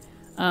time.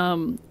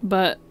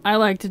 But I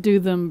like to do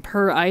them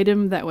per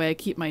item, that way I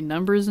keep my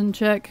numbers in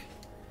check.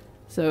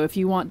 So if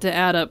you want to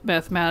add up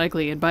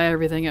mathematically and buy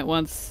everything at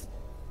once,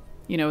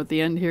 you know, at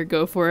the end here,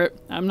 go for it.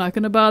 I'm not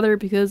going to bother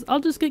because I'll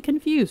just get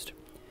confused.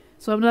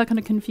 So I'm not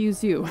going to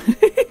confuse you.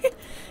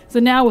 So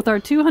now with our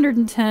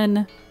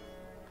 210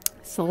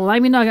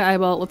 Slimy Naga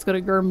eyeball, let's go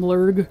to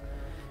Gurmlerg.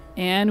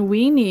 And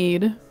we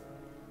need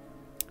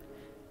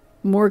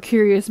more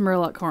Curious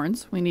Murloc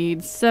horns. We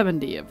need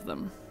 70 of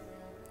them.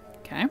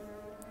 Okay.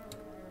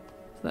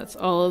 So that's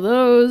all of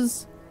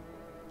those.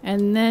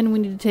 And then we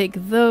need to take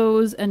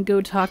those and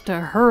go talk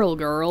to Hurl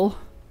Girl,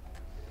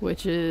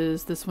 which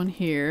is this one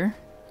here.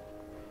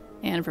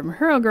 And from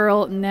Hurl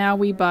Girl, now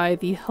we buy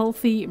the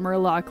Healthy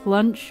Murloc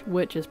Lunch,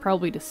 which is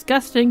probably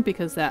disgusting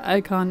because that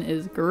icon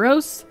is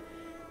gross.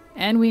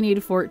 And we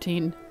need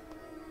 14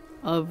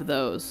 of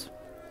those.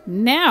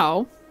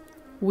 Now,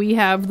 we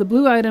have the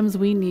blue items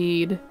we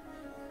need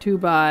to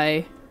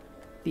buy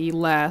the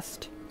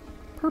last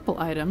purple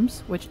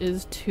items, which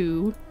is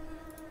 2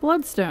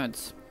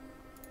 Bloodstones.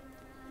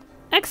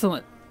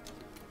 Excellent.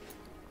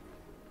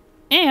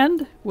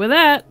 And with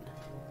that,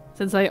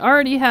 since I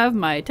already have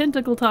my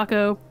Tentacle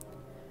Taco,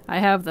 I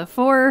have the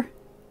 4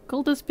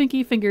 Cultist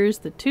Pinky Fingers,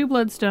 the 2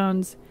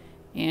 Bloodstones,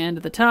 and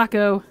the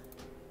taco.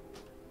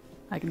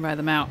 I can buy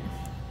them out.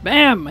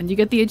 Bam! And you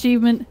get the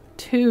achievement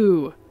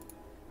 2.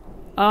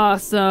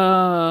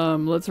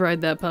 Awesome! Let's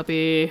ride that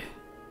puppy.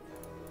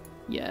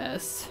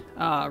 Yes.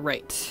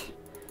 Right.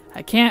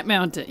 I can't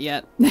mount it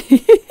yet.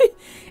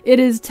 It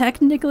is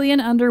technically an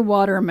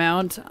underwater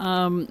mount,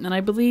 and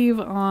I believe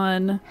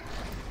on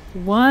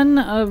one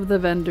of the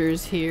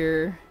vendors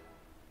here.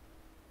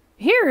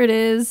 Here it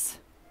is.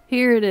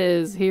 Here it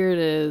is. Here it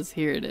is.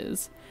 Here it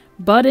is.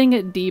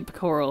 Budding Deep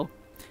Coral.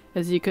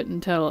 As you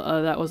couldn't tell,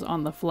 that was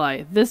on the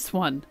fly. This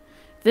one.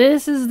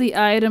 This is the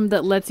item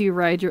that lets you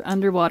ride your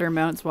underwater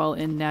mounts while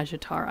in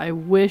Nazjatar. I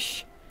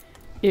wish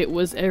it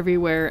was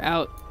everywhere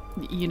out,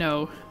 you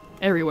know,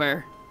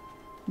 everywhere.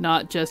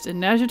 Not just in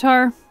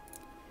Nazjatar.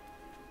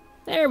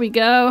 There we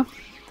go.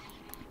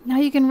 Now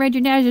you can ride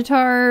your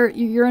Nazjatar,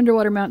 your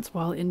underwater mounts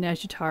while in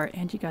Nazjatar,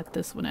 and you got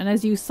this one. And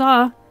as you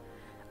saw,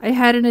 I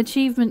had an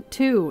achievement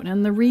too.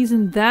 And the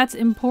reason that's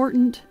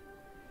important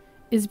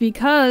is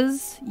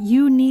because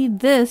you need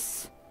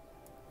this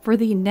for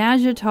the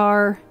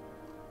Nazjatar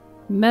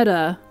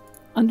meta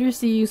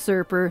Undersea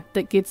Usurper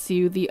that gets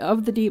you the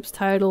Of the Deeps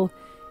title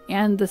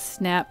and the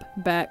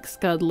Snapback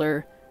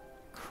Scuddler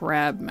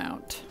crab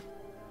mount.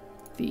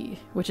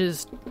 Which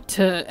is,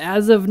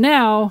 as of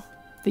now,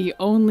 the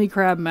only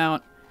crab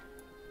mount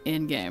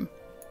in game.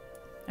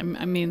 I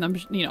mean,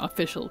 you know,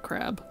 official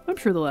crab. I'm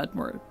sure they'll add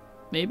more,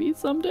 maybe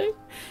someday.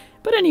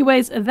 But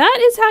anyways, that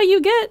is how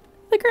you get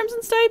the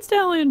Crimson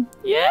Tidestallion.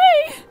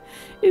 Yay!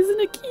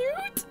 Isn't it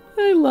cute?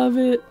 I love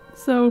it.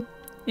 So,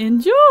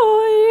 enjoy!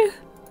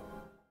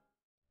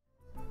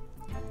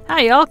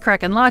 Hi y'all,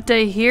 Kraken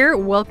Latte here.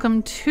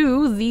 Welcome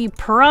to the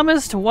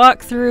promised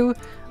walkthrough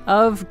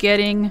of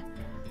getting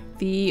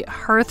the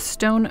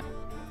Hearthstone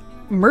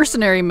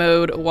Mercenary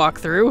Mode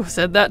walkthrough.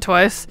 Said that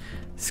twice.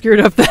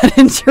 Screwed up that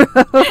intro.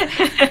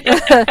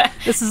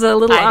 This is a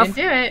little off. I didn't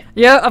do it.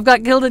 Yeah, I've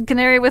got Gilded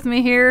Canary with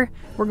me here.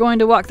 We're going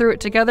to walk through it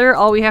together.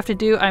 All we have to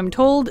do, I'm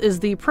told, is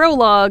the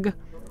prologue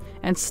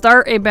and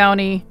start a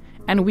bounty,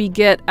 and we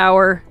get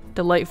our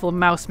delightful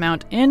mouse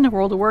mount in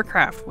World of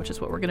Warcraft, which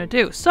is what we're going to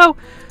do. So,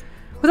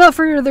 without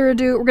further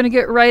ado, we're going to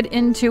get right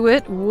into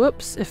it.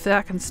 Whoops, if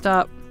that can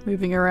stop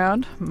moving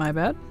around. My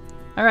bad.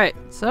 Alright,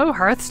 so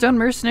Hearthstone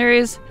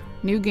Mercenaries,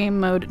 new game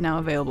mode now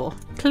available.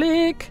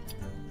 Click!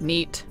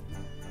 Neat.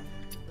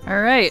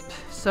 Alright,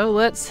 so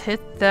let's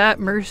hit that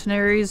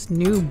Mercenaries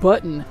new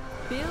button.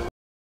 Build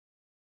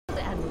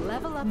and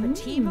level up a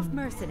team of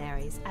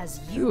mercenaries as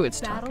you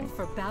battle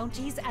for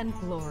bounties and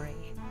glory.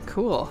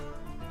 Cool.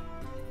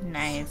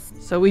 Nice.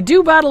 So we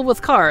do battle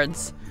with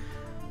cards.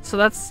 So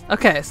that's...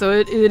 Okay, so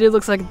it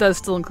looks like it does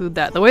still include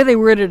that. The way they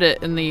worded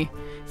it in the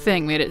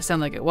thing made it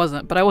sound like it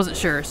wasn't, but I wasn't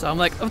sure, so I'm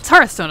like, oh, it's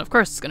Hearthstone, of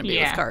course it's gonna be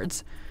with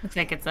cards. Looks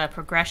like it's a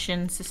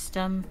progression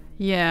system.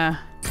 Yeah.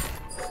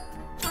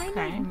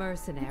 I need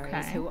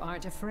mercenaries who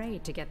aren't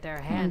afraid to get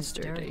their hands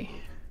dirty.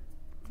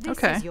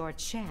 This is your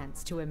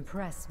chance to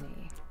impress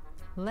me.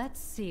 Let's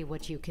see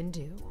what you can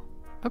do.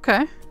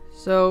 Okay,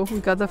 so we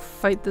gotta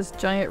fight this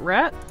giant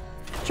rat?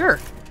 Sure.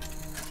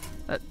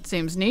 That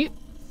seems neat.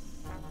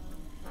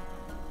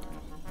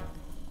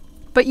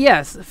 But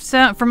yes,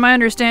 from my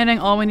understanding,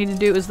 all we need to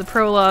do is the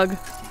prologue.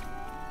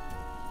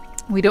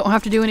 We don't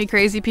have to do any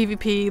crazy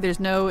PvP. There's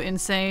no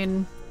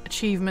insane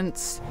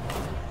achievements.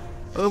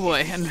 Oh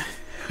boy, and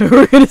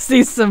we're gonna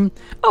see some...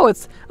 Oh,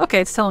 it's...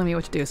 Okay, it's telling me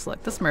what to do.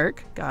 Select the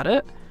smirk. Got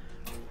it.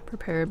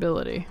 Prepare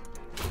ability.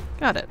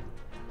 Got it.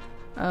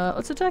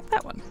 Let's attack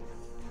that one.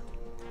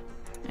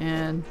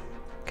 And...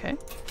 Okay.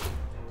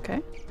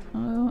 Okay.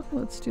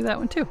 Let's do that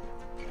one too.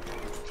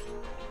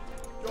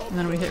 And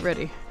then we hit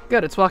ready.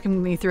 Good, it's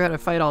walking me through how to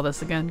fight all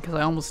this again, because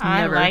I almost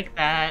never... I like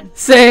that.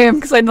 Same,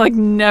 because I like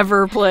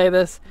never play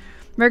this.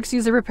 Mercs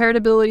use their prepared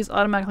abilities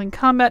automatically in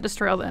combat,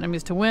 destroy all the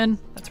enemies to win.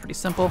 That's pretty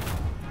simple.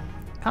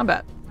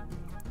 Combat.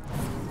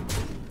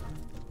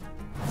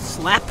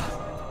 Slap.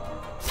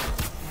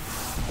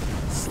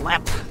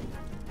 Slap.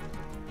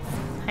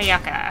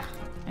 Hayaka.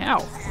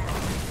 Ow.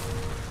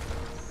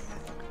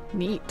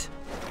 Neat.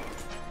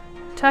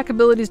 Attack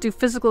abilities do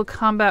physical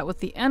combat with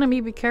the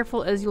enemy. Be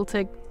careful as you'll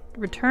take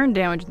return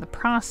damage in the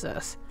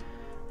process.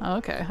 Oh,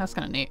 okay, that's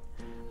kind of neat.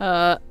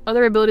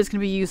 Other abilities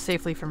can be used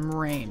safely from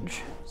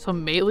range. So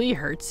melee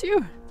hurts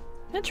you?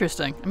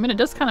 Interesting. I mean, it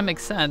does kind of make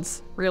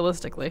sense,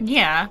 realistically.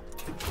 Yeah.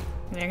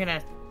 They're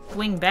gonna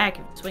swing back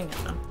if you swing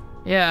at them.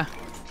 Yeah,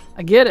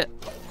 I get it.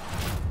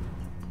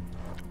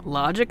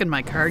 Logic in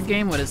my card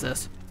game? What is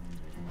this?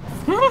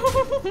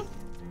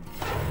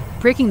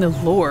 Breaking the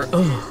lore.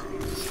 Ugh.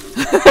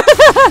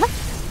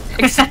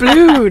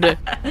 Explode!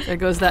 There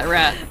goes that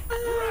rat.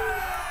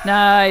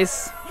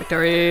 Nice!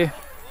 Victory!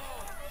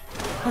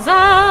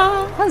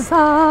 Huzzah!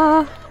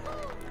 Huzzah!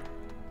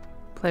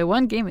 Play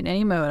one game in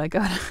any mode. I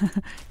got it.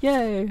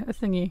 Yay! A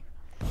thingy.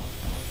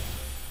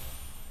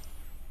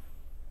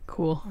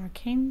 Cool.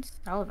 Arcane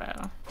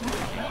Salvo.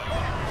 Okay.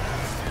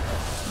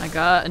 I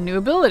got a new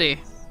ability.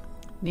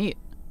 Neat.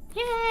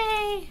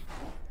 Yay!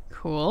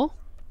 Cool.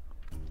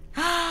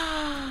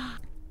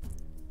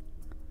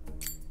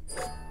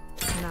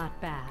 Not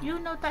bad. You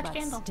know touch but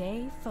candle.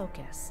 Stay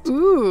focused.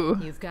 Ooh!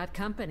 You've got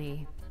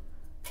company.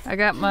 I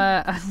got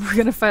my... We're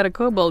gonna fight a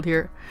kobold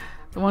here.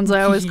 The ones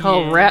I always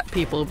call rat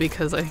people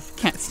because I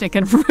can't stick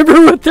and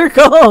remember what they're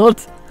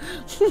called.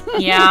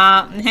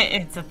 Yeah,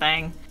 it's a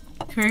thing.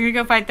 We're gonna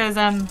go fight those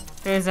the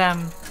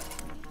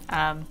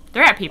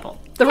rat people.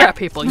 The rat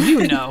people,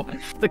 you know.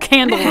 The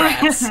candle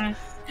rats.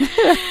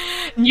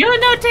 You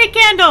know, take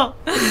candle!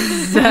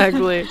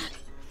 Exactly.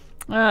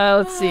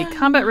 Let's see.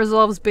 Combat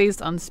resolves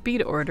based on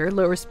speed order.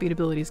 Lower speed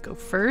abilities go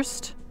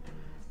first.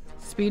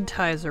 Speed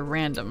ties are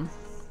random.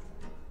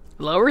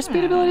 Lower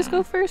speed abilities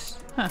go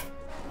first? Huh.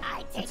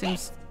 That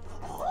seems...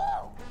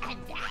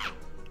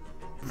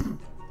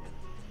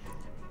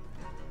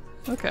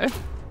 Okay.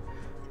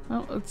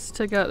 Well, let's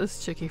take out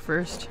this chickie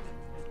first.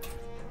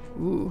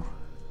 Ooh.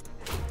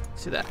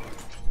 Let's do that.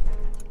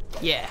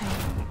 Yeah.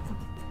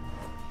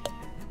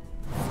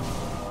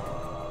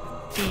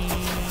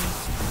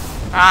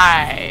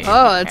 Right.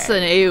 Oh, it's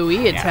an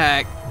AoE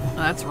attack.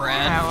 That's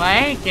rad. I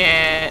like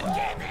it.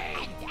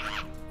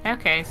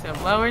 Okay, so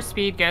lower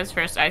speed goes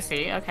first. I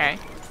see. Okay.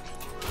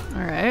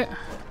 Alright.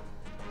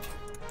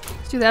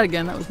 Let's do that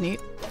again. That was neat.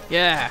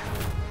 Yeah.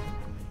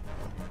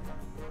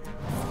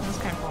 That was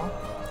kind of cool.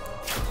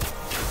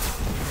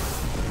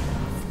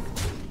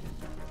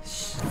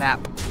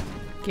 Slap.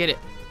 Get it.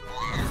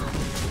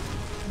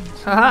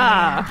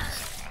 Haha!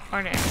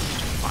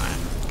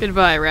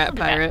 Goodbye, rat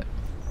pirate.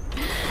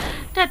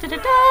 Da da da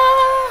da!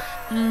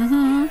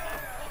 Mm-hmm.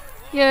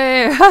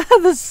 Yay!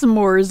 The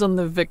s'mores on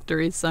the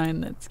victory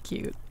sign. That's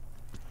cute.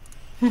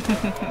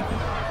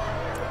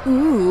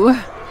 Ooh.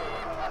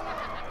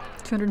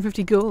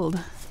 250 gold.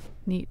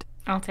 Neat.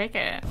 I'll take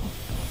it.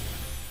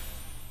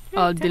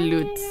 All the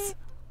loots.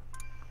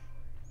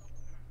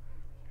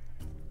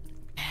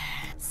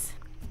 Yes.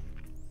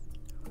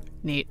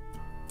 Neat.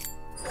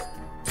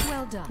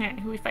 Well done. Alright,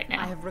 who we fight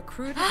now? I have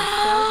recruited a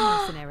third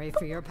mercenary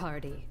for your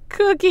party.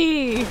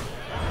 Cookie!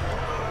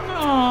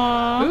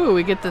 Aww. Ooh,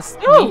 we get this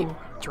neat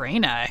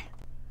Draenei.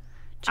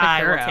 Check I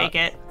her will out. take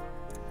it.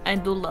 I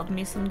do love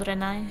me some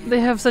Draenei.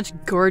 They have such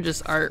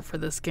gorgeous art for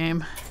this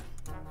game.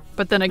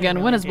 But then again,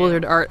 really when is do.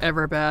 Blizzard art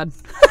ever bad?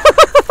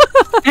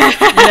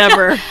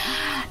 Never.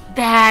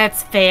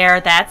 That's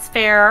fair. That's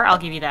fair. I'll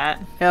give you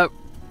that. Yep.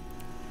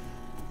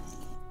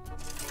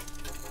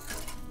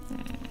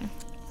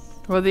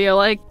 Whether you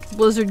like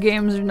Blizzard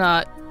games or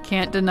not,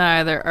 can't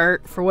deny their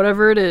art, for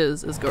whatever it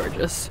is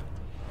gorgeous.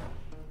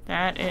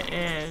 That it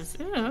is.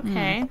 Ooh,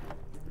 okay.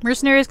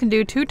 Mercenaries can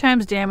do 2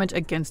 times damage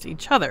against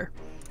each other.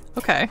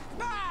 Okay.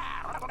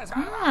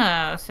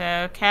 Oh,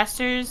 so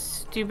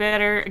casters do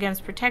better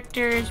against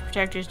protectors,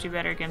 protectors do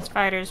better against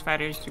fighters,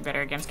 fighters do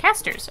better against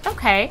casters.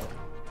 Okay.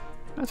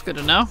 That's good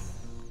to know.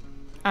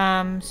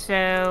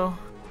 So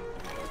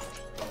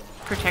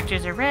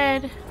protectors are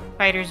red,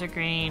 fighters are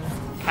green,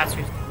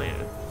 casters are blue.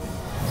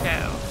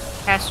 So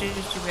casters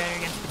do better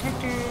against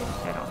protectors.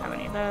 I don't have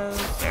any of those,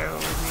 so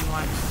we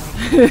want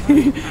to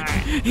make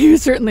Alright. He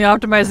was certainly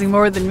optimizing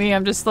more than me.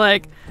 I'm just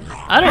like,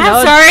 I don't know.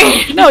 I'm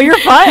sorry. No, you're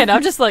fine.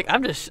 I'm just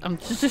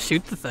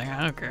shoot the thing.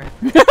 I don't care.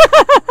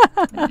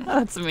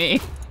 That's me.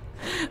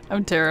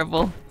 I'm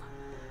terrible.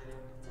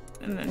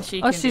 And then she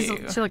Oh, can she's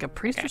do... she like a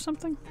priest or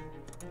something?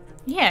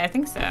 Yeah, I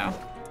think so.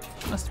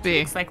 Must be.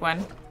 Looks like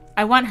one.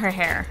 I want her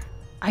hair.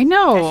 I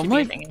know. That I'm should be a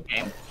like, thing in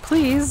game.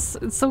 please.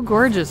 It's so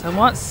gorgeous. I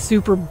want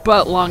super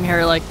butt long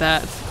hair like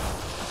that.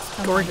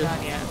 Oh Gorgeous. my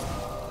God, yeah.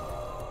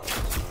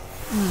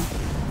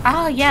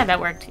 Oh, yeah, that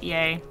worked.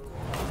 Yay.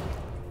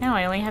 Now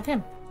I only have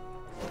him.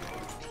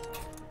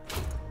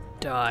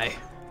 Die.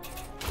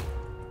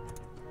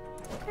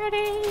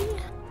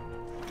 Ready.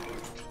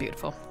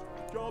 Beautiful.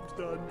 Job's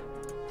done.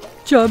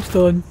 Job's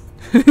done.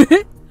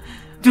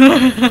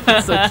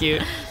 So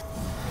cute.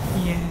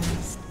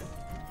 Yes.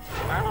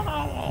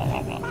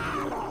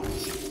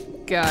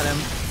 Got him.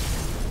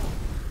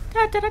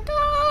 Da, da, da, da.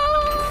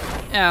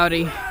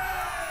 Howdy.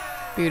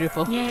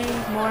 Beautiful. Yay,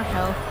 more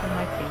health for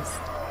my priest.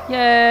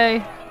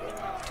 Yay.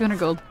 200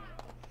 gold.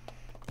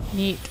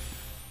 Neat.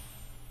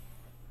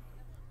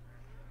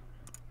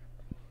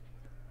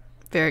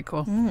 Very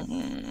cool.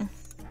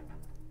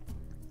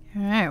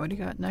 Alright, what do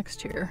you got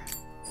next here?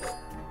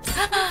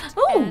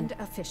 And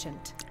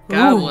efficient.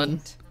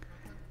 Goblin.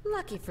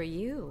 Lucky for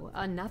you,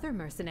 another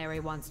mercenary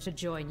wants to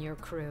join your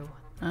crew.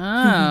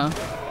 Oh.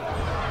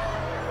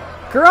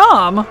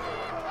 Grom!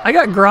 I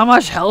got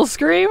Gromash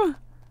Hellscream?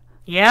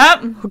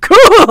 Yep.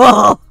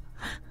 Cool!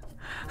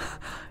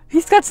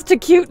 He's got such a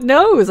cute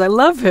nose. I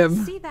love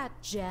him. See that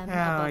gem Oh,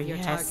 above your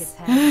yes. target's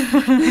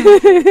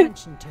head? Pay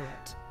attention to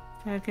it.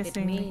 It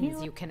Focusing the means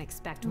heal. you can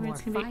expect more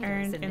Words can be fighters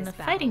earned in in this the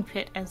battle. fighting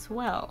pit as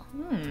well.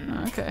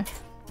 Okay.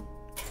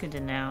 Good to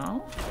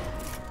know.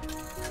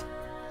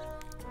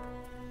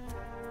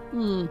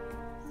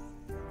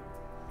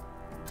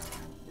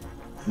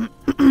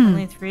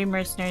 Only 3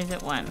 mercenaries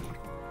at one.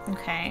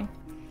 Okay.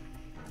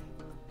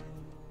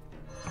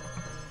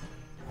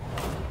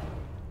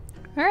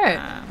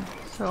 Alright.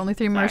 So only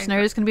 3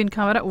 mercenaries can be in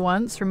combat at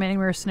once. Remaining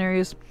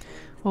mercenaries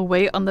will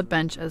wait on the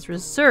bench as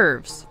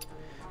reserves.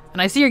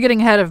 And I see you're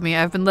getting ahead of me.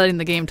 I've been letting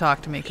the game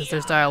talk to me because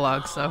there's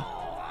dialogue, so.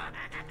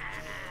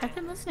 I've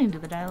been listening to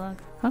the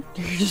dialogue. Huh?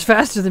 You're just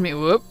faster than me.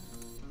 Whoop.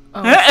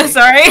 Oh,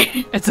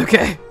 Sorry. it's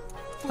okay.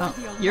 Oh,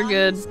 you're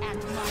good.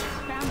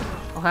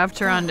 I'll have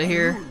Tyrande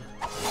here.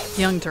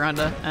 Young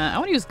Tyrande. I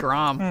want to use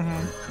Grom.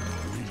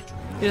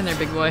 Get in there,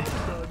 big boy.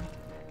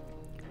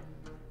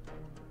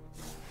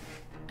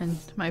 And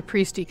my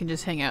priesty can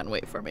just hang out and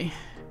wait for me.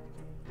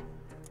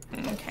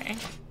 Okay.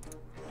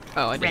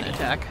 Oh, I didn't Ready.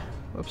 attack.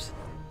 Whoops.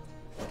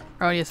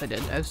 Oh, yes, I did.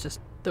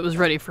 That was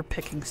ready for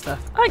picking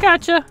stuff. I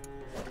gotcha!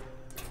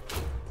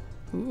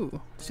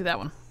 Ooh, let's do that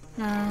one.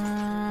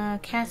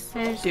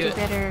 Casters Do do it.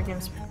 better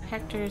against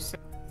protectors, so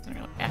it doesn't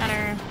really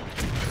matter.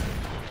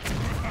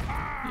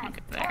 You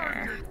go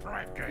there.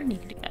 And you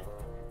can do that.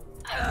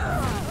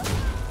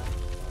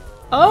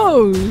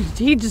 Oh,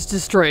 he just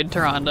destroyed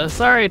Tyrande.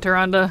 Sorry,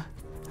 Tyrande.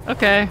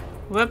 Okay.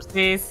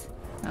 Whoopsies.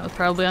 That was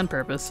probably on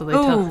purpose, so they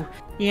Ooh,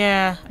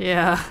 yeah.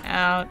 Yeah.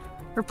 Out.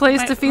 Replace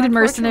My defeated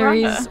poor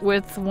mercenaries Tyrande.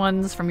 with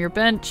ones from your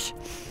bench.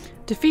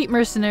 Defeated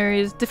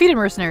mercenaries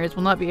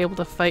will not be able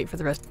to fight for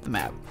the rest of the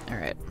map.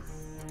 Alright.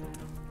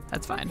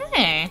 That's fine.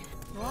 Hey.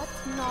 What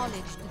knowledge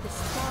do the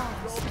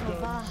stars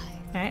provide?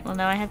 Alright, well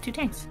now I have 2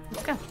 tanks.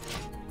 Let's go.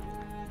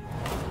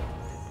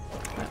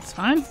 That's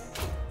fine.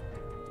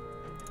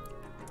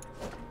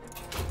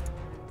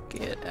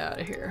 Get out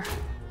of here.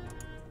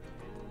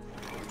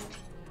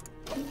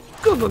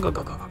 Go, go, go,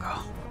 go, go, go,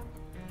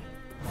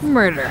 go.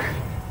 Murder.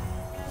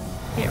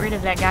 Get rid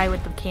of that guy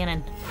with the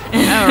cannon.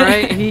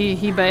 Alright,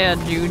 he bad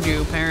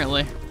juju,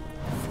 apparently.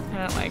 I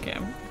don't like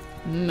him.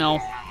 No.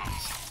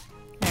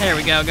 There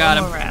we go, got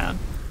him. Go around.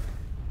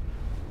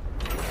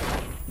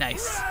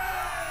 Nice.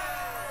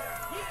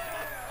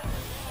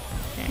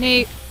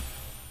 Neat.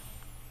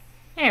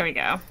 There we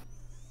go.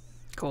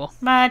 Cool.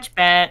 Much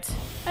bet.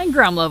 And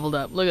Grom leveled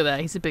up. Look at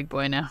that, he's a big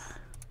boy now.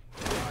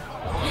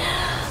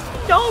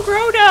 All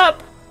grown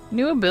up!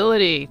 New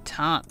ability,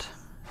 Taunt.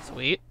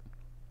 Sweet.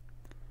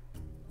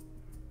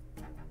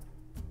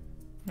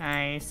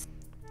 Nice.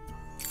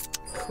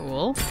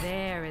 Cool.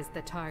 There is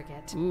the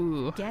target.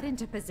 Ooh. Get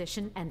into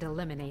position and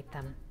eliminate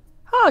them.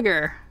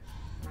 Hogger.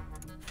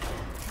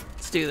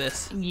 Let's do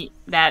this.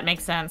 That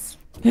makes sense.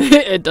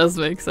 It does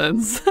make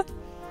sense.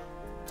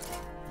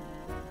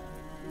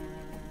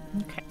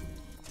 Okay.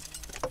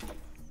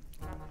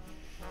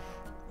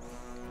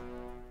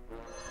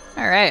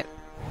 Alright.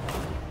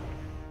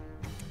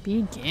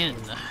 Begin.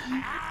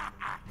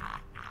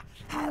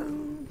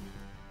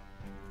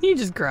 You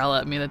just growl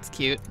at me, that's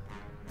cute.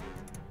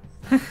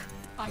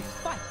 I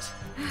fight.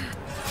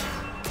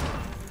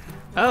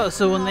 Oh,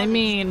 so when they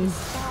mean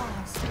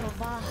Stars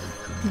provide.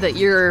 that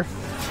you're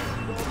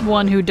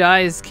one who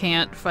dies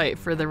can't fight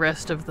for the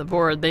rest of the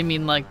board, they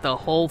mean like the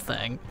whole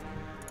thing.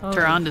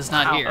 Tyrande's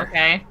not here.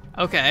 Okay.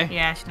 Okay.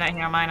 Yeah, she's not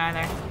here on mine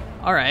either.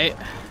 Alright.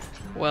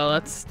 Well,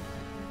 that's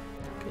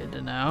good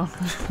to know.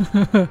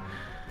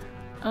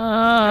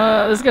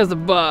 This guy's the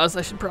boss.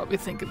 I should probably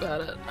think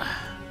about it.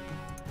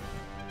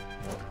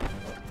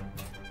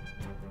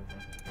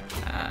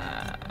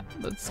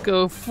 Let's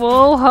go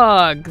full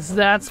hogs.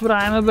 That's what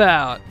I'm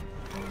about.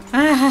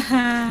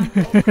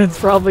 It's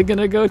probably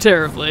gonna go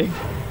terribly.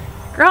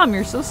 Grom,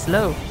 you're so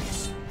slow.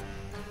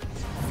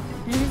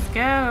 Let's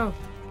go.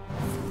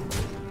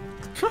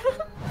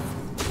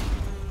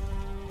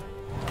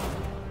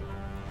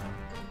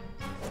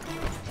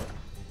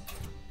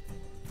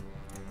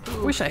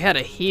 Wish I had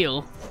a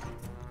heal.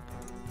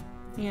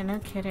 Yeah, no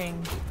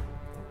kidding.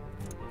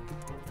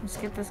 Let's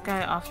get this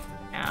guy off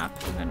the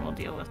map, and then we'll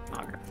deal with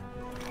Gorger.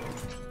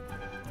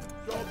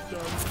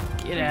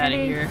 Get out of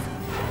here.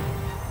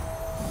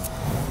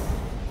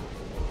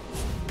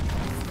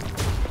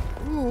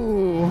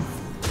 Ooh.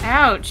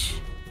 Ouch!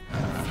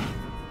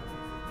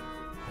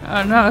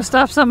 Oh no,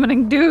 stop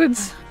summoning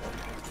dudes.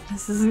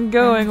 This isn't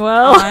going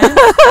well.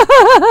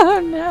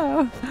 Oh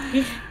no.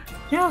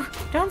 No,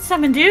 don't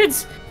summon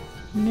dudes!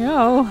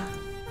 No.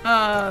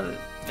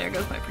 There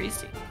goes my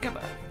priesty.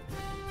 Goodbye.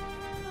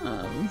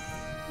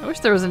 I wish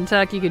there was an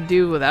attack you could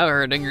do without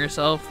hurting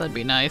yourself. That'd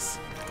be nice.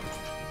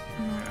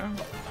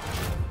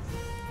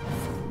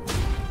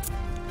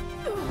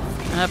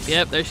 Up,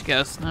 yep, there she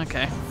goes.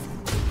 Okay.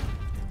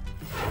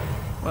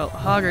 Well,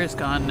 Hogger's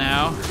gone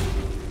now.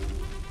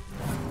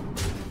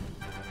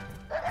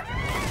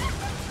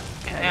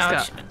 Okay, he's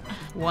got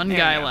one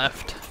guy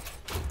left.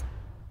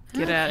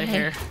 Get out of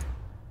here.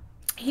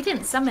 He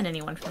didn't summon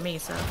anyone for me,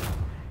 so...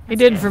 He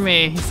did for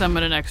me. He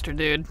summoned an extra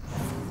dude.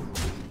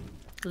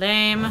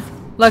 Lame.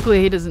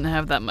 Luckily, he doesn't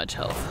have that much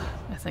health.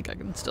 I think I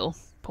can still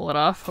pull it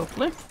off,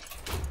 hopefully.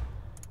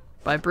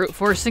 By brute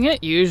forcing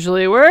it,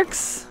 usually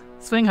works.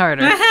 Swing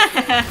harder.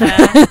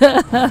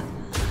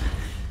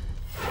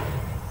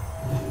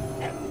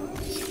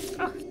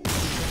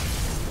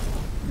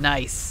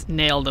 Nice.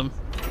 Nailed him.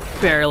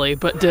 Barely,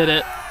 but did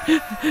it.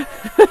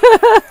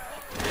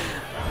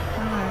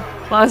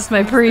 Lost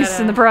my priest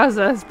in the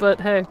process,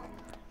 but hey.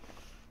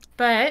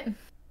 But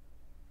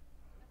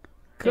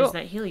cool. There's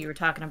that heal you were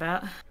talking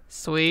about.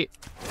 Sweet.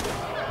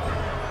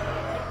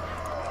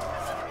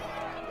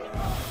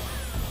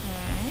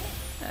 Alright.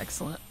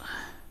 Excellent.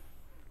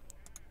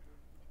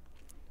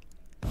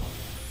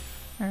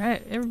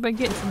 Alright, everybody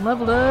getting some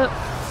leveled up.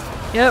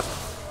 Yep.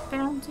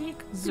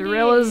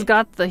 Zorella's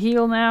got the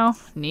heal now.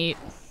 Neat.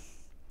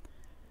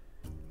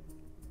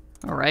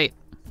 Alright,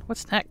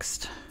 what's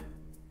next?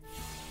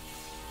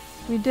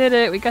 We did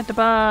it, we got the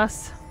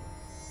boss.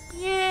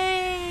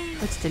 Yay!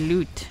 What's the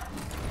loot?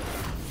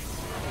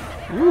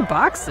 Ooh,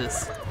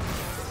 boxes.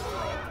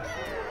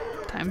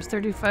 Times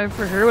 35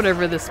 for her,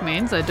 whatever this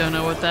means. I don't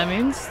know what that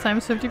means.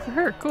 Times 50 for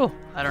her. Cool.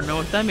 I don't know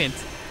what that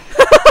means.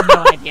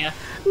 No idea.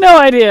 No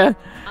idea.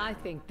 I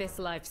think this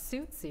life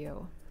suits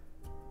you.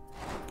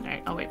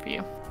 Alright, I'll wait for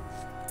you.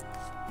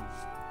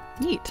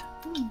 Neat.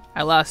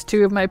 I lost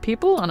 2 of my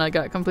people and I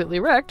got completely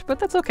wrecked, but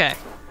that's okay.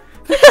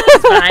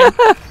 It's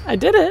fine. I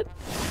did it.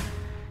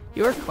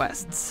 Your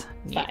quests.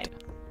 Neat. Fine.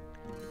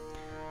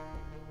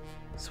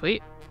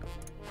 Sweet.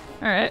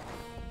 Alright.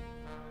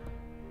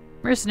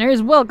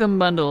 Mercenaries welcome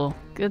bundle.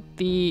 Get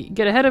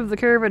ahead of the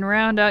curve and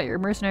round out your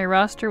mercenary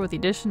roster with the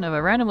addition of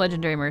a random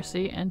legendary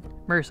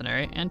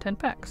mercenary and 10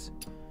 packs.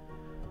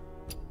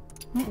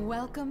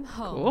 Welcome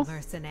home, Cool.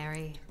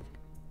 mercenary.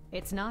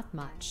 It's not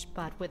much,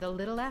 but with a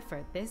little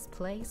effort, this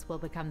place will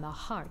become the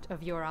heart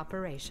of your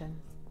operation.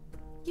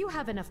 You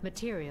have enough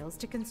materials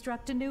to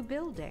construct a new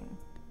building.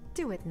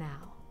 Do it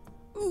now.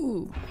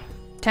 Ooh.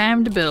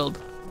 Time to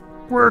build.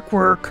 Work,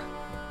 work.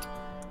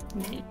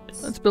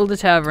 Yes. Let's build a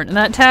tavern. And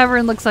that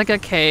tavern looks like a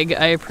keg.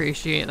 I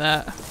appreciate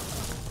that.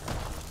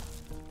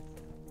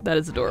 That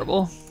is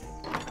adorable.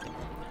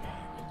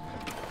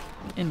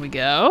 In we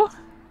go.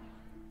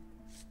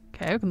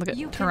 Okay, we can look at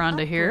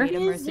Tyrande here. You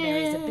can upgrade a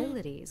mercenary's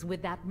abilities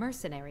with that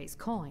mercenary's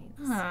coins.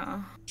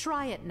 Oh.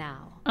 Try it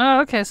now. Oh,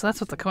 okay, so that's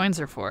what the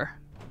coins are for.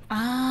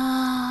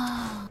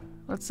 Ah.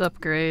 Let's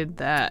upgrade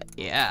that.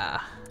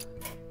 Yeah.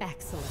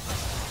 Excellent.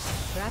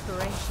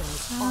 Preparation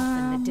is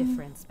often the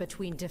difference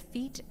between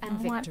defeat and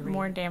I want victory.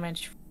 more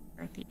damage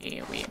for the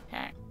AoE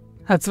attack.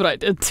 That's what I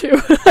did too.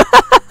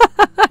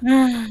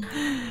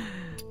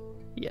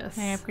 Yes.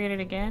 Can I upgrade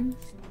it again?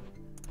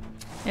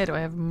 Yeah, do I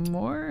have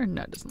more?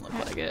 No, it doesn't look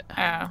like it.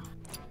 Oh.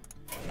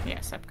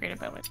 Yes, upgrade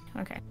ability.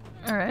 Okay.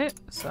 Alright,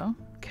 so,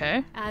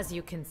 okay. As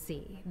you can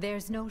see,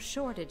 there's no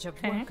shortage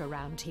of work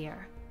around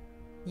here.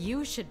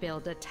 You should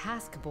build a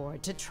task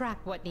board to track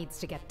what needs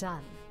to get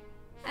done.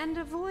 And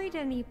avoid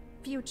any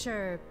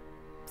future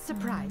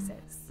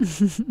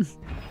surprises.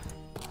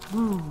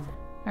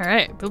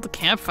 Alright, build a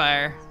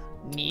campfire.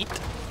 Neat.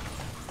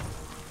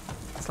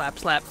 Slap,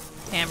 slap.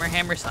 Hammer,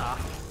 hammer, saw.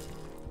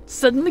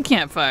 Set in the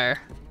campfire.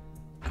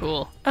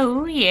 Cool.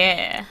 Oh,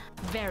 yeah.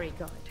 Very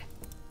good.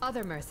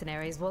 Other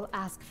mercenaries will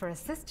ask for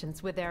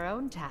assistance with their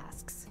own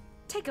tasks.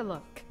 Take a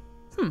look.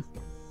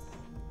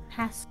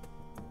 Task.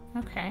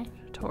 Okay.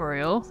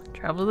 Tutorial.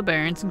 Travel to the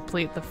Barrens and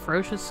complete the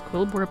ferocious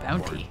Quillboar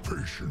bounty. My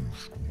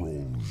patience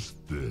grows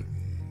thin.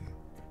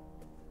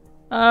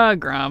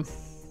 Grom.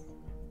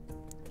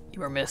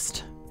 You are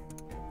missed.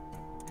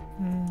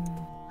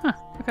 Huh,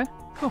 okay,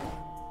 cool.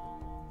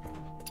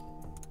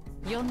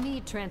 You'll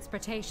need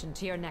transportation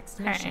to your next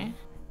mission.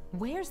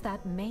 Where's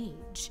that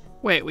mage?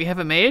 Wait, we have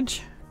a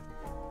mage?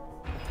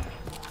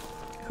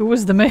 Who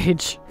was the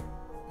mage?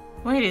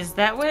 Wait, is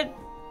that what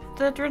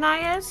the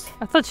Draenei is?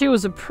 I thought she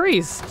was a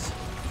priest.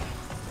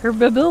 Her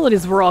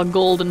abilities were all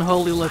gold and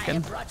holy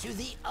looking.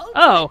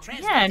 Oh,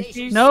 yeah, and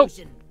she's... Nope.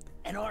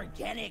 An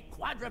organic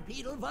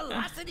quadrupedal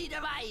velocity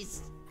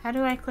device. How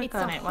do I click It's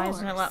on a it? Why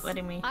isn't it horse.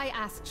 letting me I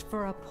asked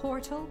for a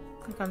portal.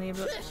 click on the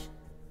ability?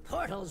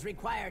 Portals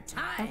require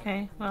time.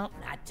 Okay, well,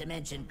 Not to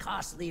mention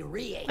costly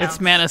reagents. it's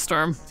Mana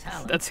Storm.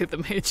 That's who the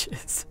mage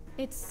is.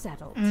 It's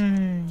settled.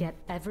 Get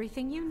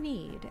everything you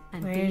need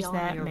and where's be on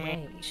that your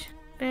way. mage?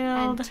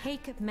 And Build.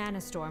 take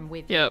Manastorm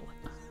with Yep.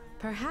 you.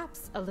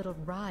 Perhaps a little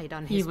ride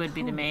on He his would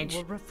be the pony mage.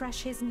 will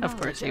refresh his Of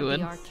knowledge course he of would.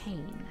 the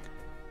arcane.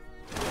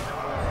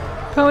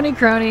 Pony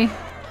Crony.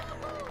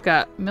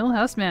 Got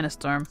Millhouse Mana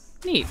Storm.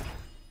 Neat.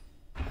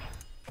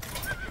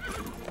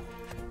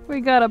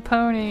 We got a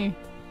pony.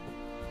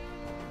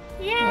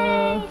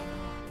 Yay!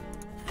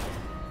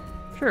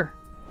 Sure.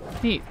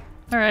 Neat.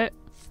 Alright.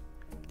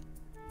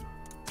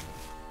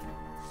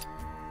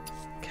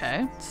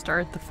 Okay,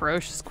 start the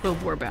Ferocious Quill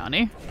War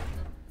bounty.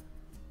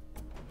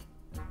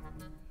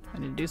 I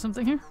need to do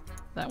something here?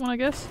 That one, I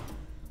guess?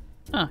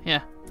 Oh,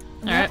 yeah.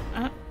 Alright.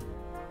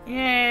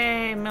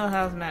 Yay!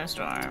 Millhouse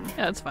Manastorm.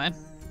 Yeah, that's fine.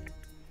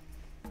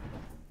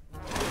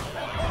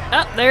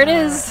 Oh, there it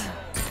is!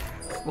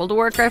 World of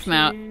Warcraft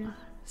mount.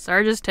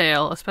 Sarge's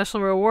Tale, a special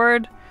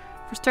reward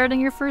for starting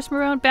your first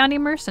bounty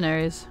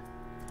mercenaries.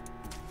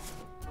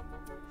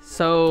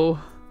 So...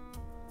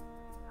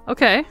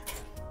 Okay.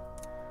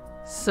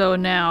 So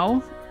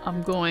now,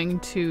 I'm going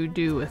to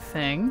do a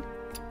thing.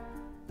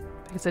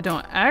 Because I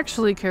don't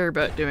actually care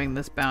about doing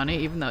this bounty,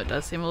 even though it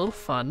does seem a little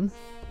fun.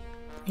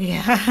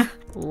 Yeah.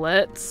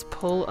 Let's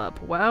pull up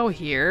WoW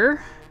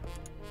here.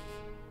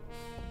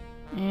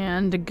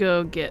 And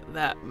go get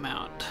that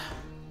mount.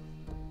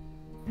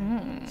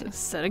 So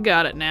said I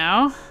got it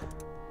now.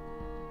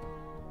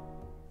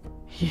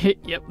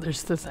 Yep,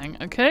 there's the thing.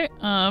 Okay,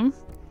 we'll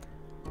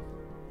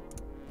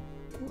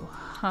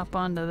hop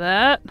onto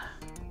that.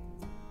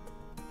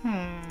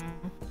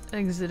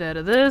 Exit out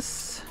of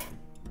this.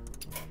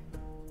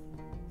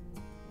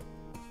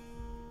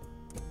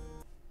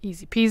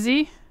 Easy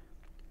peasy.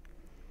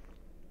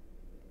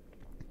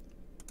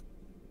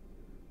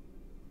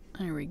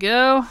 There we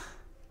go.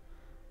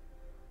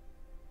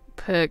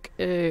 Pick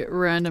a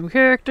random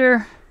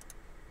character.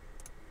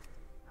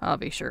 I'll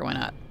be sure, why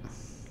not?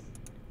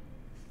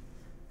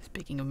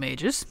 Speaking of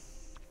mages.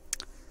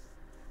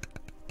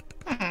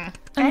 I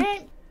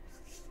didn't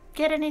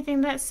get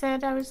anything that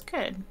said I was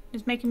good.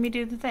 Just making me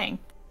do the thing.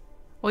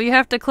 Well, you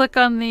have to click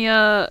on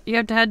the, you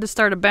have to head to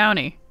start a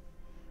bounty.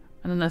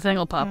 And then the thing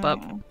will pop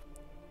up.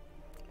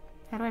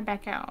 How do I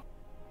back out?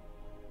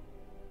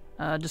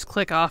 Just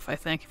click off, I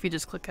think, if you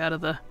just click out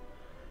of the,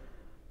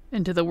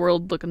 into the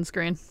world looking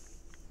screen.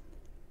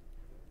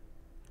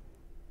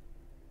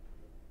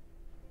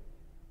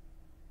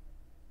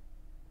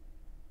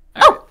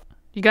 Oh!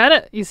 You got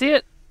it? You see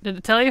it? Did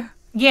it tell you?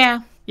 Yeah.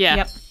 Yeah.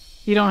 Yep.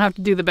 You don't have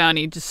to do the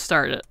bounty, just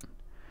start it.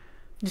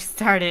 Just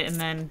start it and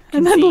then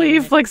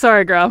Leave, like,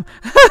 sorry, Grom.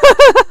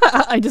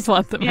 I just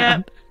want them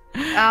out.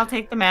 I'll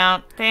take them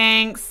out.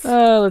 Thanks.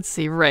 Let's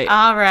see, right.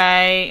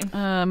 Alright.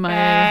 My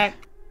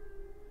Back.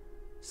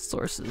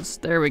 sources.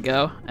 There we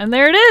go. And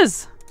there it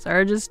is!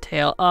 Sarge's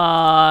Tale.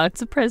 Aw,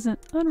 it's a present.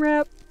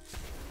 Unwrap.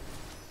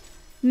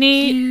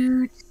 Neat.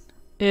 Cute.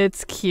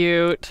 It's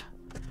cute.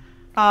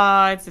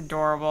 Aw, it's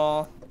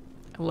adorable.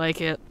 I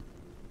like it.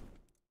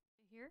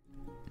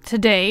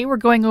 Today, we're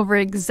going over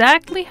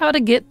exactly how to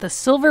get the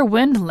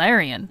Silverwind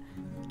Lairon.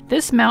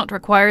 This mount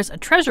requires a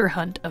treasure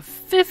hunt of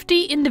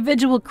 50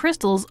 individual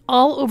crystals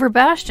all over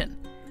Bastion.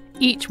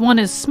 Each one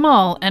is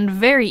small and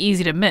very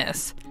easy to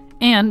miss,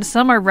 and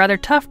some are rather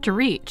tough to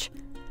reach.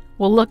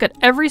 We'll look at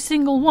every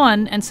single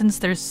one, and since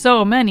there's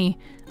so many,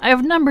 I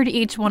have numbered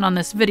each one on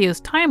this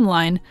video's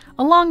timeline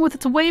along with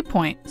its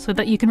waypoint so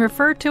that you can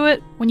refer to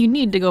it when you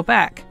need to go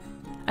back.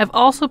 I've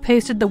also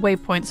pasted the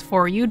waypoints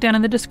for you down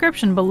in the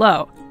description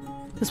below.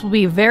 This will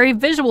be very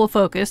visual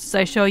focused as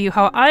I show you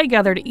how I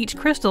gathered each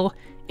crystal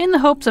in the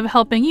hopes of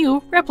helping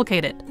you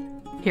replicate it.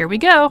 Here we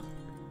go!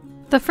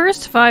 The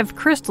first 5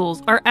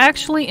 crystals are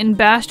actually in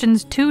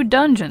Bastion's 2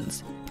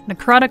 dungeons,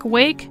 Necrotic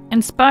Wake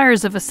and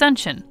Spires of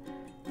Ascension.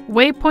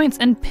 Waypoints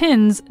and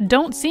pins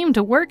don't seem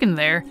to work in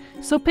there,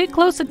 so pay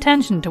close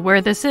attention to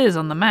where this is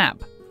on the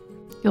map.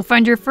 You'll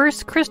find your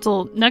first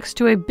crystal next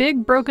to a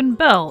big broken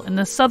bell in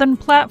the southern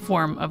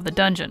platform of the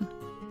dungeon.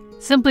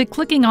 Simply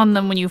clicking on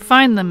them when you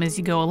find them as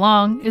you go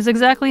along is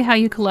exactly how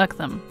you collect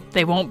them.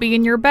 They won't be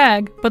in your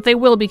bag, but they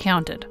will be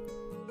counted.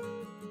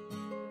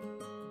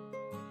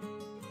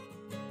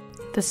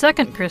 The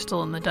second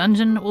crystal in the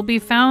dungeon will be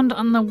found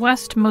on the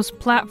westmost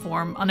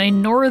platform on a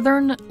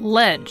northern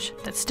ledge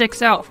that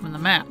sticks out from the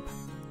map.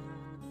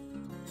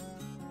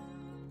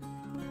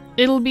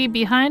 It'll be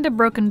behind a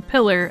broken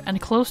pillar and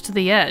close to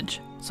the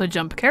edge, so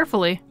jump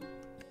carefully.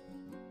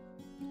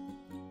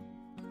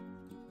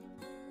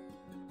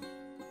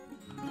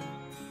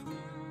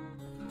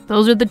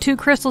 Those are the 2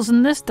 crystals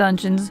in this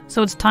dungeon,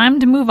 so it's time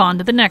to move on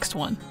to the next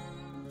one.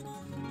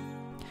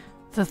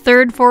 The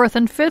 3rd, 4th,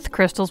 and 5th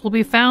crystals will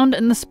be found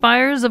in the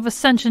Spires of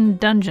Ascension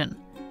dungeon.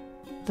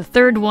 The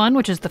 3rd one,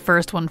 which is the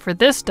first one for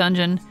this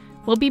dungeon,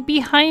 will be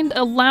behind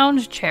a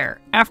lounge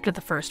chair after the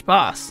first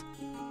boss.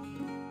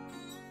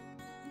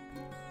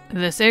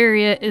 This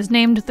area is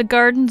named the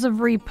Gardens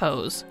of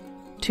Repose.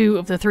 2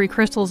 of the 3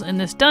 crystals in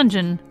this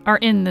dungeon are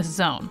in this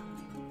zone.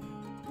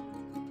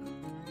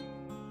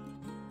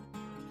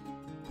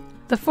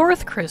 The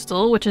 4th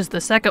crystal, which is the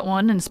second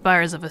one in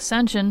Spires of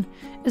Ascension,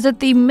 is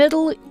at the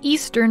middle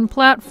eastern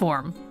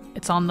platform.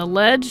 It's on the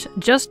ledge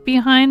just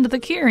behind the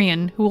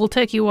Kyrian, who will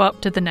take you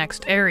up to the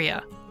next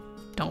area.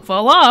 Don't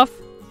fall off!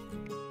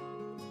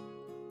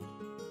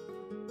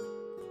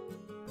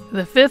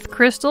 The 5th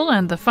crystal,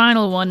 and the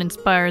final one in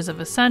Spires of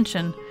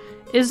Ascension,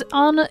 is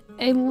on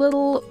a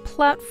little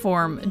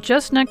platform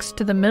just next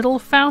to the middle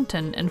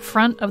fountain in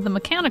front of the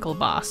mechanical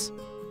boss.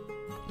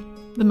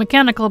 The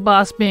mechanical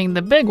boss being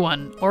the big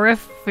one, or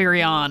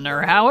Ephirion,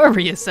 or however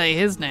you say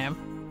his name.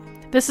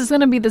 This is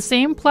going to be the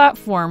same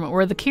platform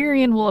where the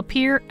Kyrian will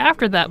appear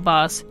after that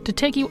boss to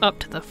take you up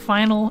to the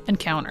final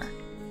encounter.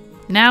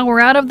 Now we're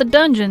out of the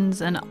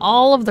dungeons, and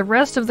all of the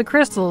rest of the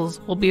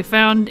crystals will be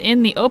found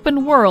in the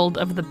open world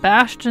of the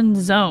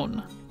Bastion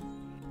Zone.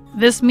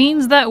 This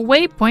means that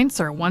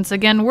waypoints are once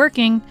again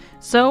working,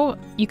 so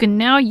you can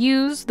now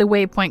use the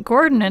waypoint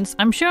coordinates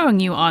I'm showing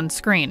you on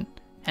screen.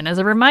 And as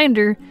a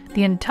reminder,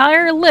 the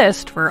entire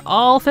list for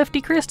all 50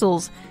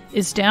 crystals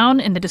is down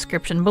in the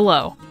description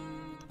below.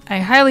 I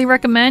highly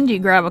recommend you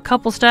grab a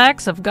couple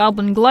stacks of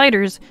goblin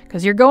gliders,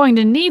 because you're going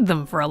to need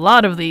them for a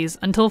lot of these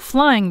until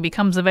flying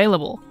becomes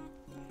available.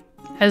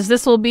 As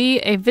this will be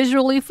a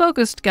visually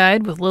focused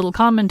guide with little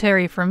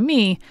commentary from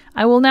me,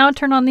 I will now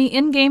turn on the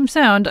in-game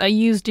sound I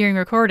used during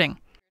recording.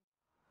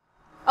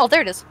 Oh,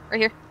 there it is,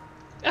 right here.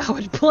 Oh,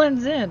 it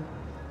blends in.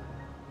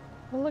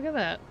 Well, look at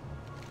that.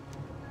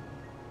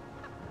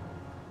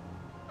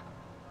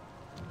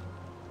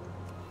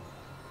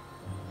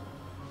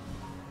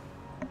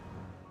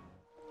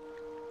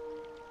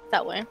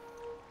 That way.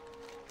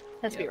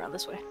 Has to be around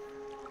this way.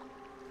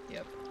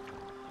 Yep.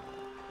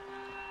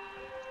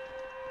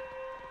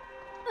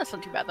 That's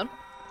not too bad then.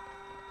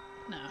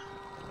 No.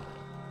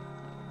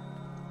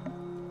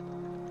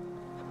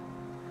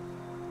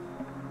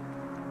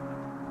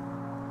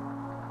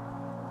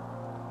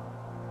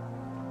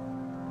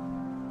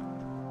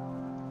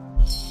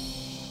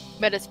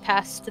 Bet it's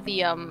past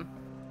the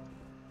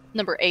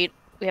number 8.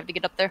 We have to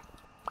get up there.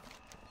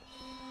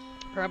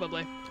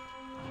 Probably.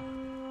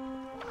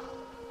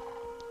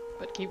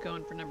 But keep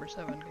going for number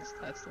 7, because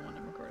that's the one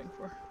I'm recording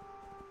for.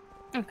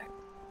 Okay.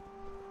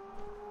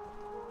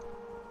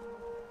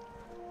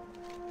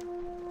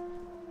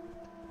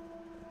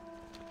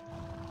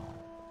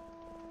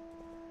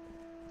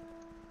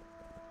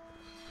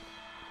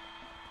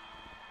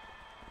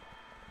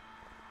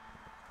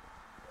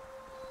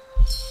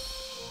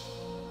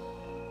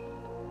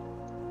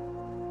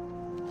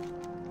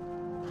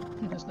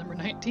 There's number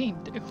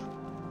 19, too.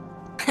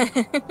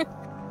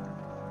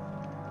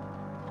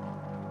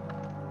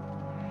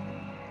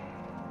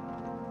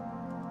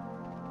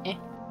 Eh.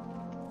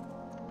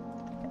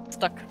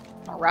 Stuck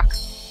on a rock.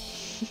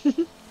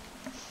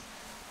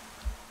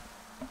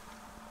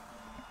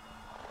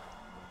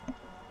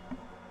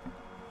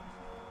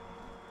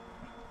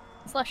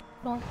 Slash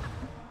door.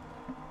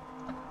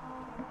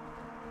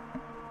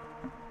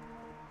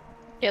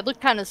 Yeah, it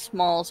looked kind of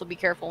small, so be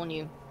careful when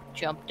you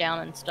jump down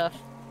and stuff.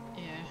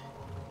 Yeah.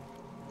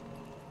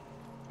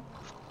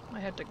 I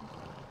had to...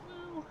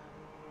 Well...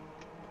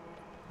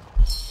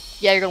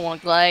 Yeah, you're gonna want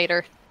a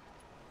glider.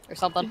 Or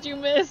something. Did you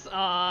miss? Aww.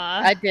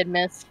 I did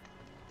miss.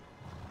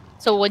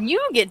 So when you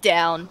get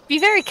down, be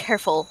very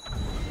careful.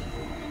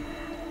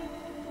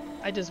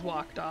 I just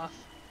walked off.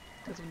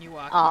 Because when you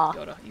walk,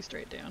 you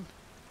straight down.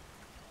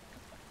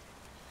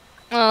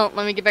 Well,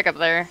 let me get back up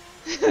there.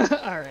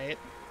 Alright.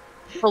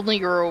 Only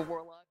you're a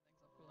warlock.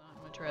 Hold on,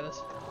 I'm gonna try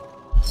this.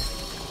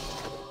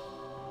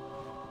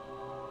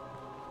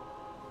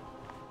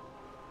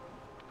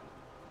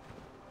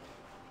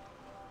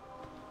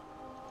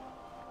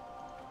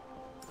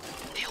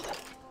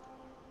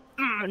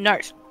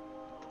 Nice.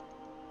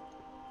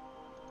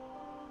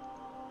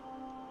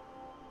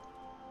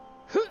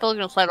 Still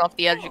gonna slide off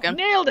the edge again.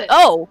 Nailed it!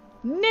 Oh!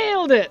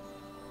 Nailed it!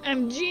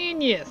 I'm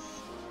genius!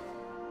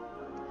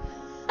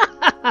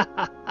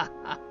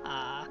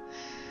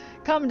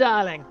 Come,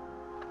 darling.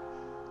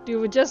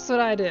 Do just what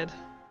I did.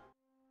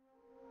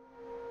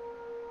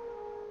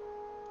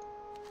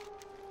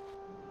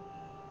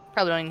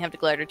 Probably don't even have to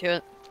glider to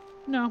it.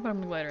 No, but I'm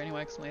gonna glider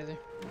anyway, 'cause I'm lazy.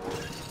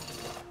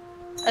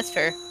 That's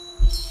fair.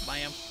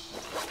 Bam.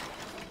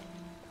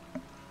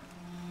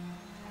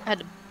 I had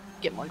to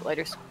get more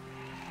gliders.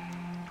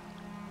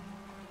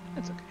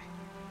 That's okay.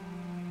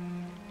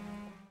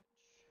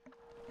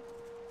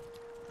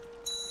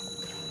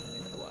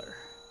 The water.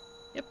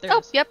 Yep, there it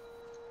is. Yep.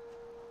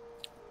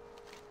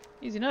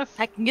 Easy enough.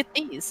 I can get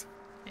these.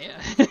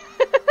 Yeah.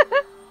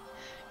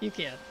 You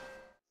can.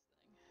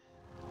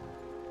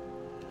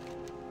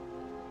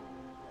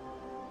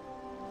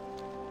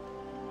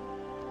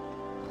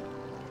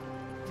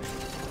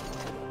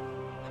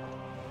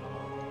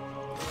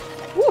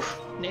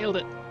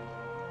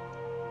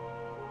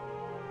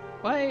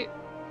 Why?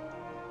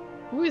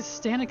 Who is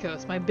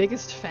Stanikos? My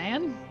biggest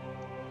fan?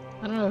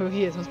 I don't know who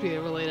he is. Must be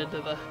related to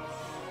the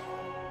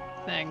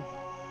thing.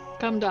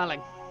 Come,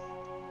 darling.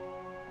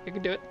 You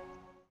can do it.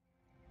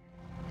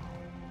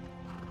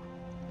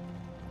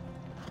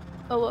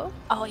 Hello?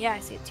 Oh yeah, I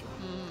see it too.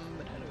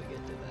 But how do we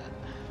get to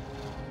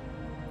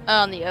that?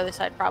 On the other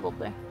side,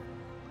 probably.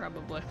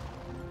 Probably.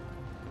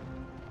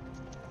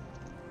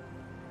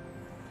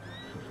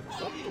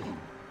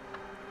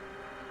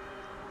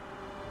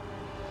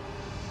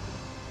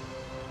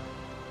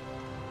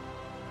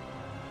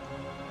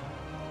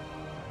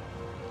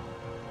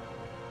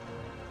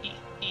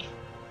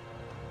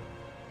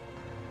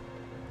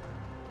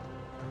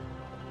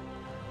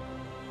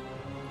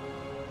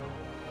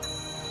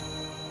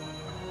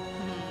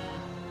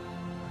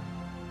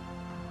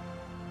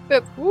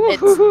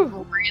 It's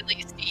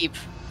really steep.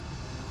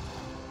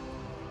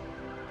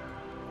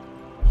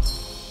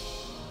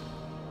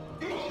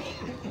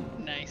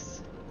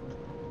 Nice.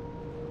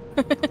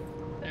 There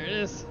it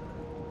is.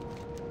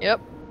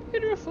 Yep.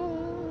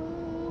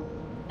 Beautiful.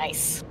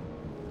 Nice.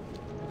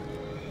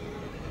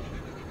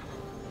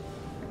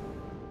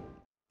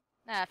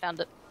 Ah, I found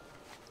it.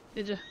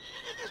 Did you?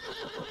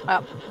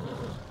 Oh.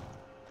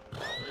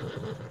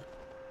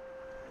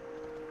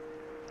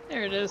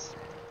 There it is.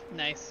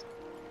 Nice.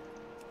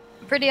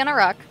 Pretty on a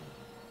rock.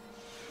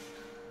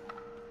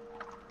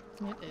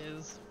 It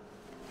is.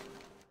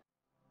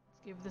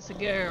 Let's give this a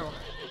go.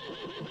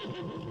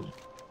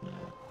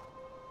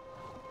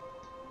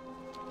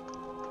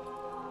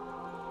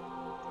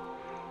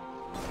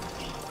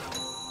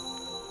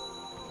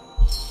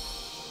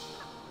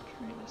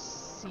 Trying to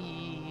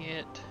see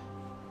it.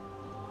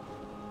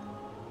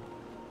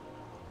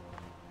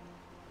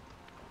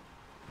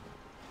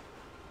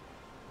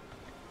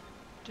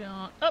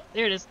 Don't. Oh,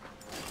 there it is.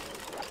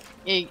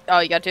 Oh,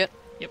 you got to it?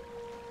 Yep.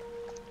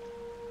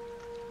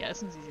 Yeah,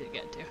 this one's easy to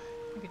get to.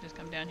 You can just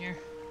come down here.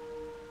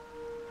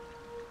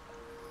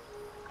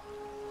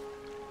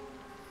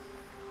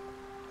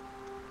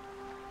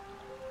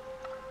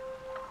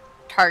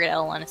 Target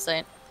L line of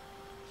sight.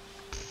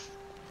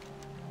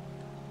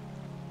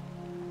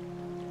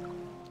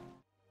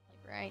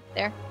 Like right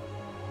there.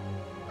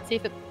 See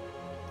if it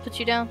puts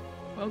you down.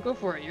 Well, go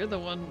for it. You're the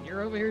one.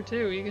 You're over here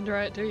too. You can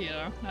try it too, you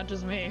know. Not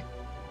just me.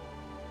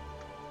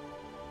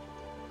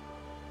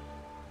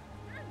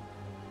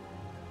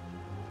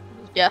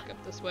 Yeah. Back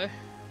up this way.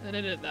 I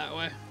did it that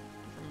way.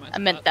 From my I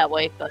meant spot. that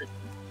way, but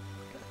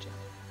Gotcha.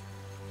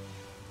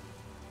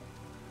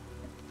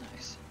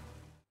 Nice.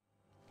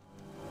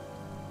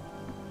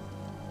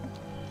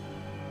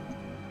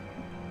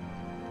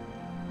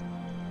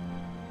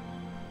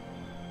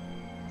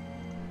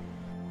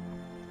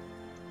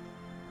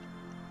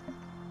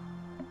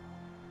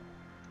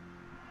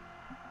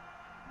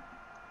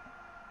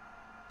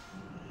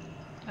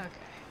 Okay.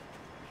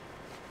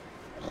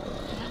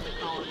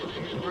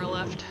 More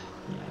left.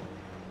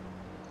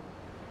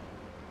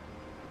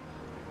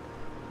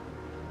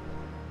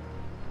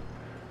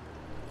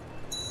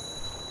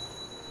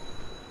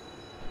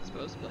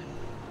 Supposedly.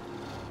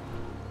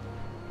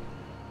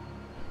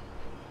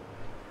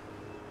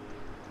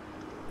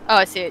 oh,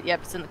 I see it.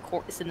 Yep, it's in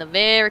the it's in the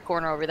very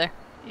corner over there.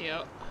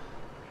 Yep.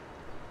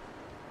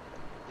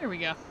 There we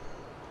go.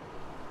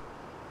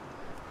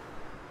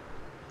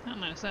 Not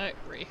my sight.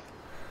 Free.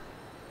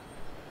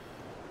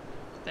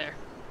 There.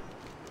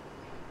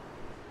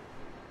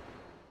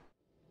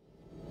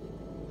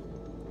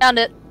 Found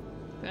it.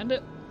 Found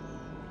it?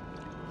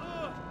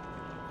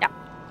 Yeah.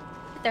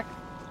 Right there.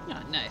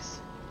 Oh, nice.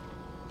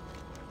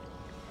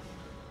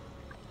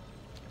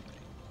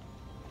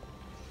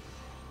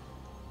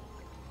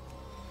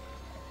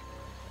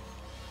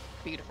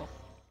 Beautiful.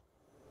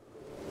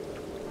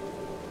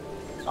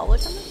 Is it all the way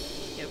from there?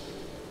 Yep.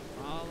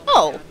 All the way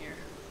Oh. down here.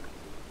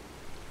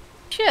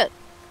 Shit.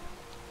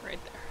 Right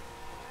there.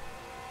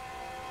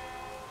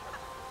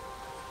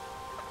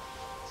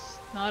 It's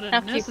not a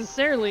After you-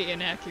 necessarily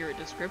inaccurate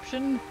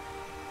description,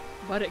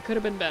 but it could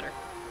have been better.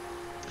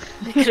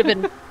 It could have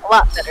been a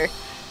lot better.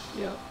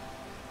 Yep.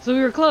 So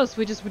we were close,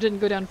 we didn't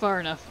go down far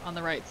enough on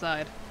the right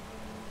side.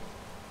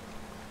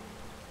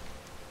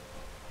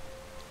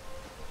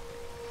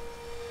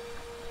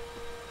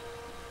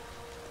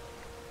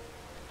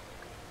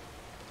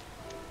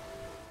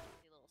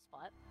 Little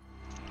spot.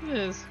 It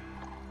is.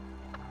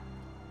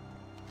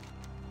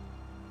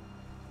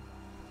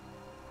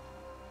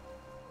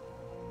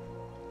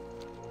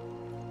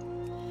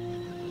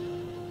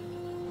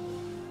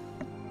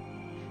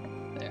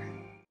 There.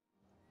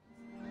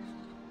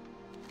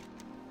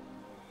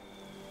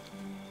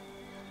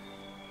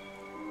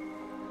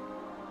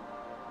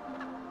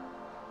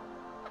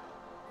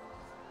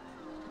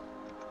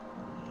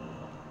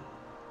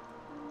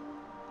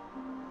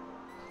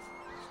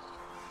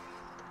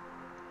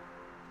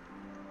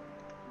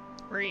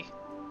 Free.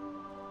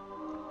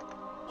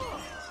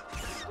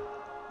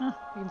 Huh,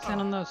 you can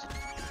stand on those.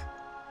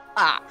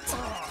 Ah.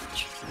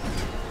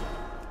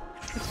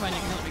 It's fine, you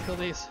can help me kill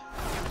these.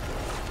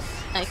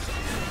 I can't.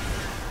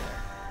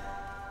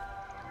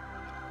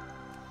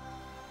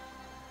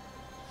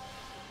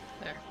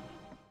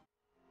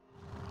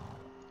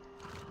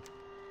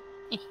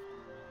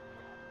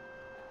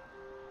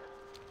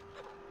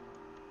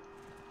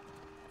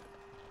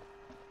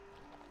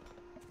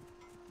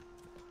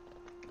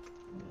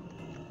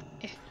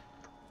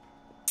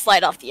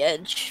 slide off the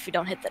edge if you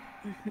don't hit it.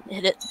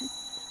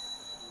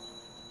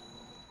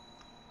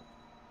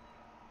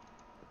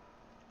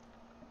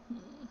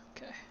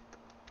 Okay.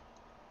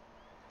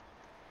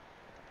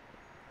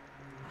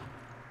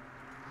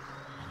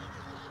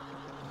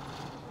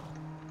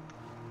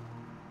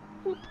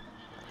 Whoop.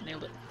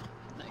 Nailed it.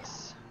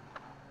 Nice.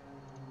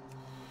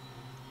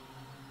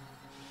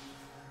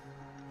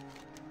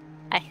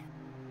 Hi.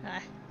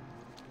 Hi.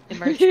 It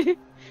merged.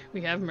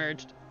 We have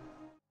merged.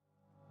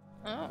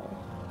 Oh.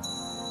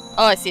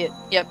 Oh, I see it.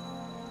 Yep.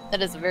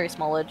 That is a very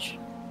small edge.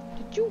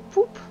 Did you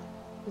poop?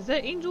 Is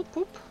that angel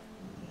poop?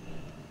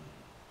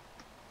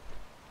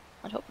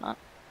 I'd hope not.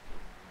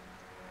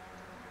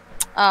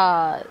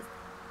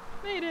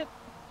 Made it.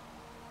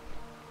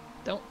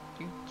 Don't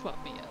you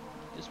swap me yet.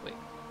 Just wait.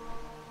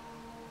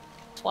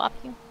 Swap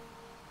you?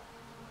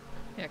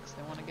 Yeah, 'cause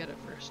I want to get it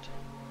first.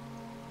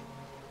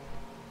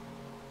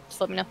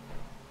 Just let me know.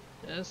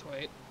 Just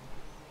wait.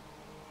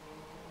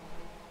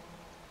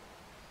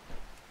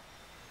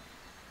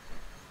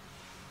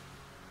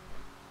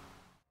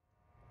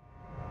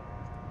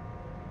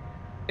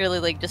 Really,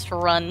 like, just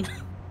run.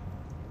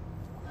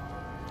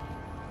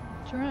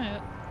 Try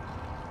it.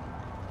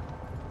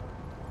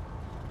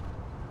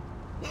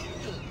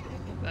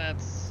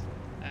 That's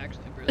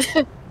actually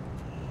brilliant.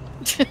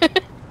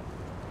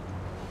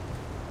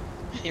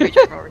 You reach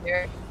over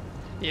here.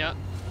 Yeah.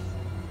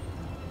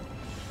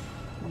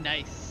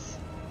 Nice.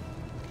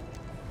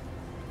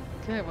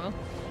 Okay, well.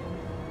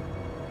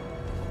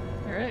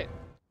 Alright.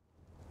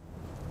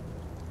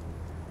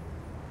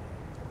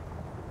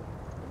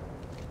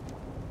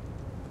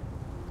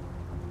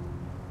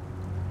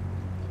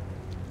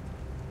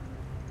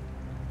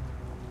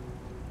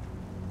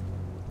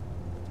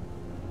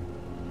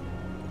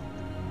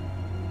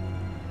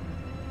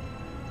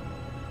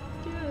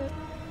 Good.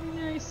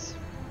 Nice.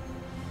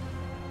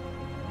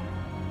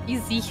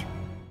 Easy.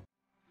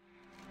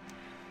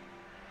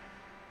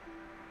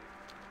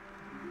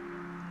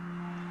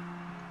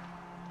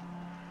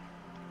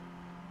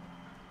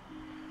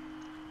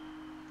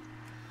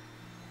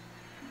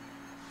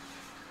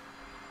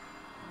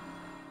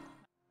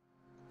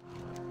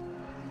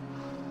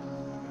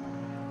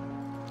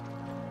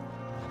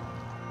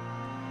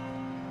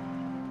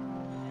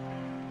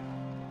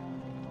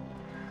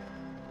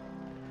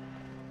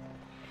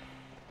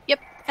 Yep,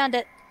 found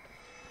it.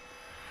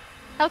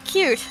 How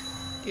cute.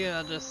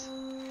 Gorgeous.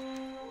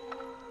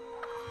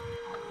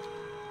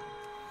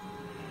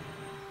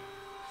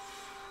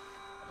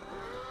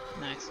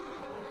 Nice.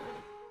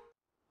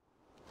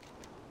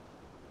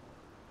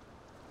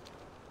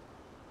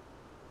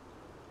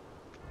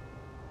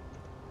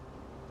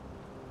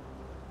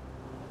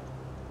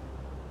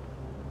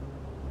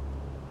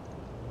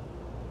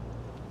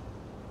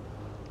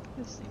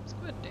 This seems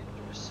quite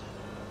dangerous.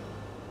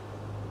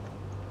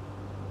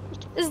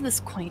 Isn't this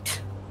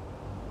quaint?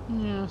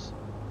 Yes.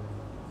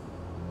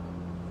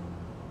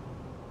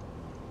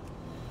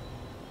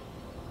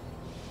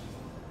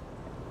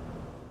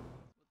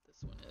 What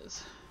this one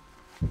is.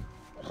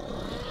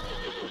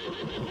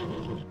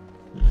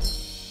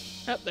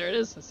 Oh, there it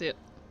is. I see it.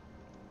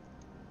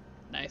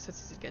 Nice.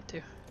 That's easy to get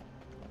to.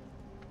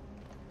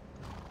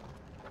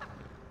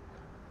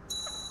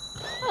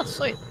 Oh,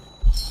 sweet.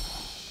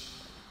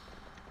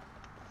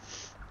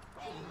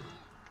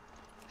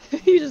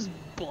 You just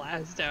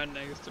blast down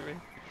next to me.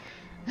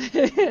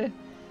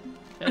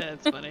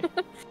 That's funny.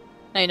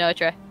 I know, I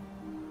try.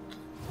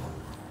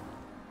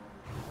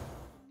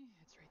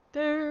 It's right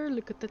there.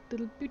 Look at that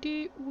little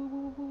beauty. Woo,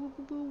 woo, woo,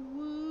 woo, woo,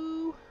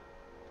 woo.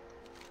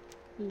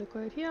 Look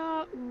right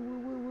here. Woo, woo,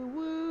 woo, woo,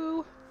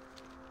 woo.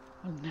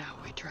 Well, now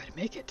we try to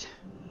make it.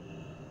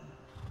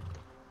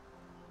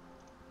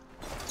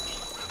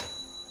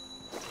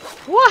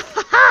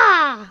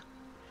 Wahaha!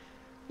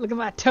 Look at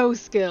my toe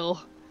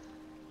skill.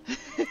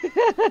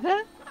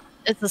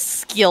 It's a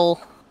skill.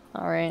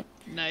 Alright.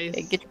 Nice.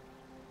 Okay, get...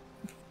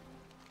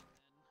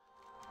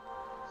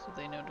 So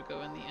they know to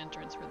go in the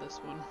entrance for this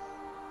one.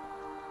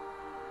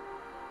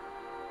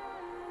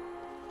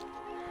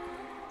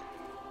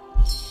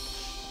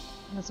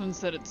 This one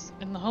said it's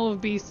in the Hall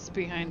of Beasts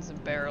behind some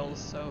barrels,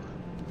 so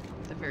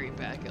at the very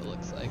back it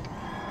looks like.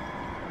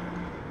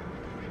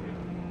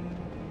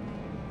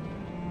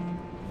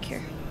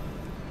 Here.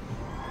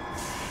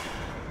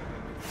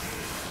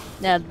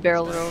 Now the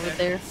barrel are over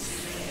there.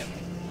 Yep.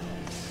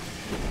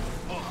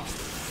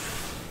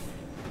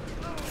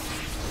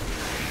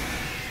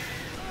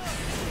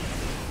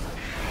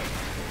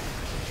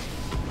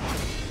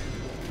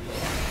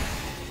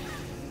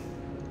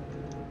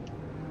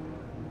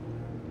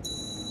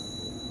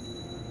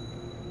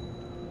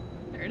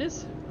 There it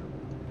is.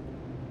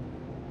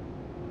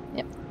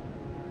 Yep.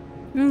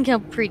 How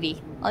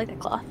pretty. I like that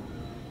cloth.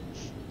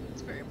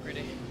 It's very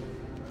pretty.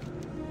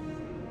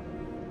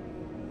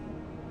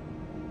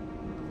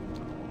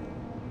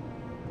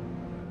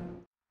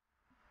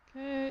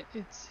 Okay,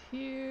 it's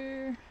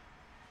here.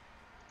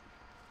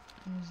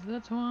 There's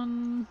that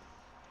one.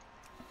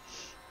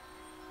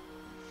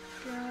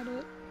 Got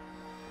it.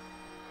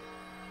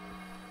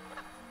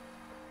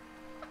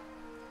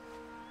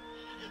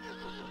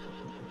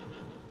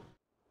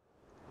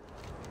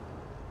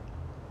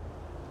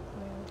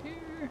 Right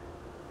here.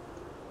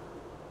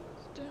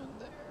 It's down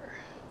there.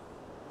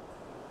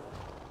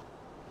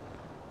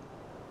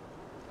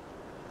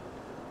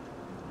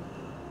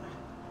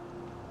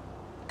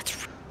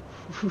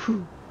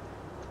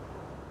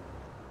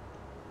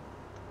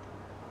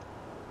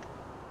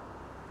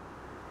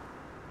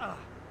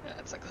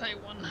 That's a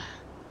tight one.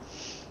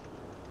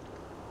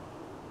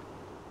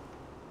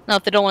 No,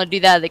 if they don't want to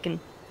do that, they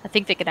can. I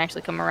think they can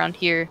actually come around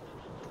here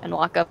and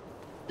walk up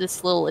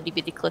this little itty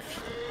bitty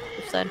cliff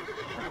side.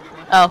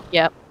 Oh,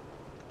 yeah.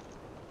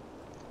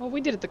 Well,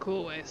 we did it the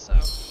cool way, so.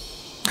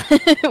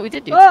 We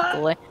did do it the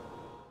cool way.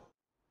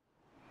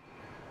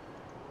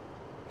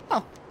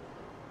 Oh.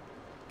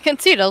 I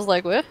can't see it. I was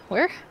like,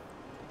 where?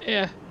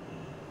 Yeah,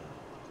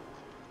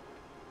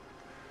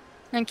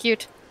 And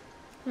cute.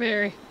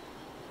 very.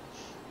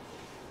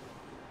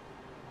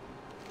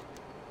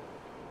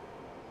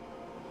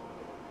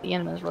 The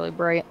animal is really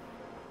bright.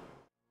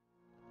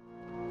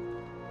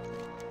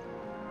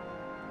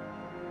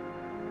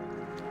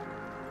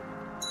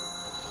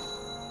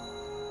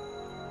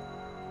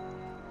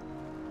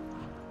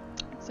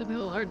 It's definitely a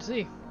little hard to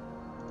see.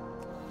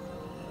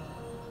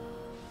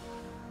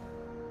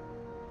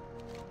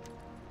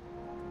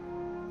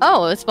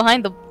 Oh, it's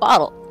behind the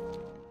bottle.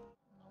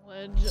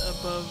 Ledge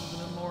above the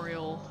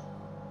memorial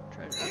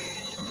treasure.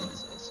 That's what it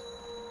says.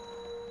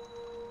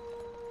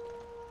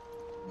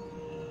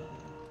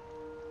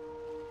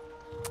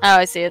 Oh,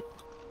 I see it.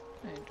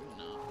 I do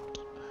not.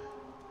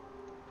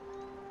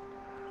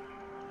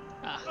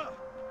 Ah.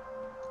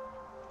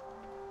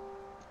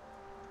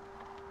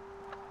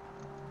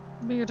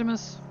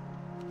 Beatimus.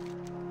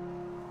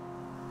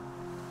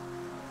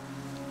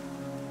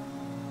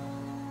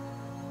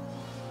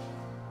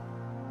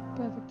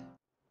 Perfect.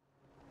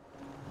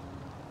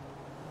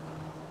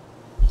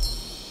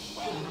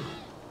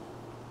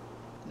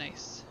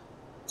 Nice.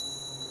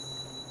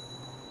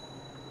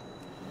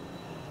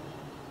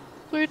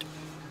 Sweet.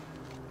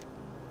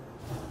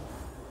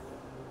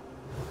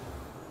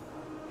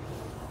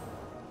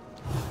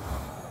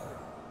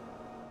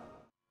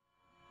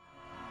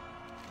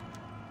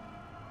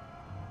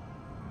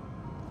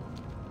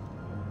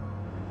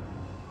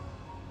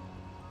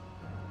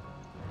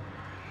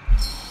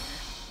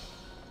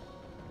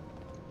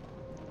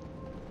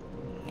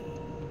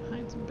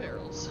 Hide some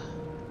barrels.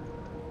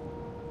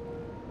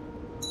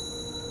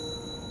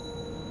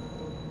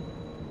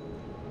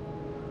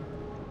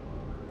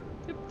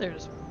 Yep,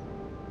 there's.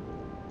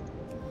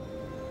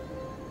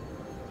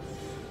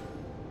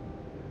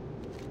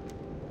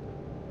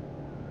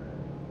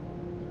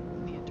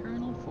 The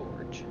Eternal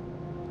Forge.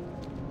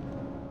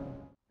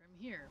 From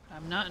here, but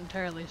I'm not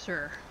entirely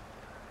sure.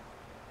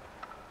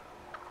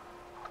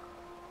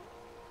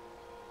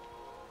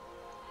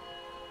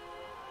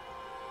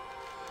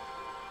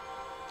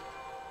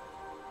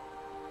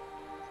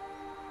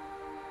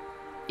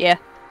 Yeah.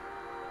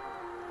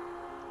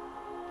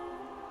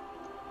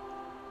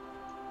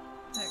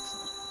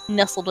 Excellent.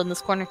 Nestled in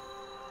this corner.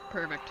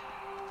 Perfect.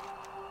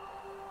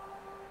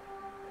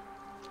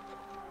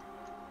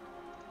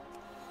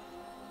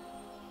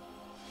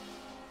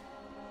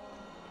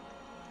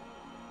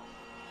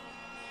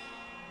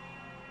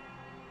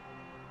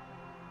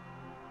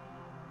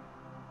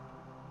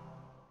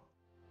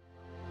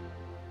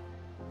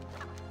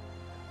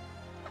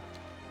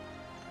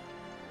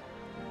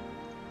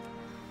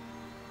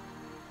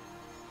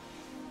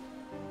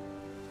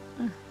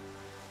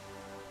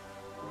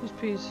 These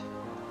peas.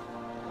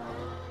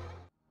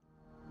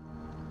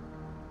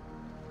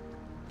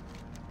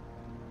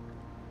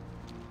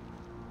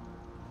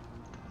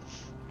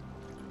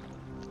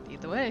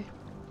 Lead the way.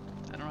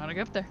 I don't know how to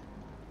get up there.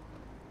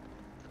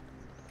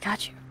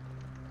 Got you.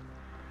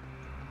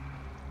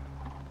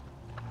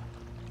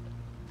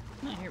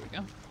 Oh, here we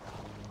go.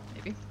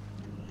 Maybe.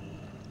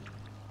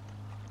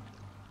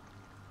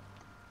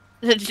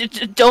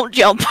 Don't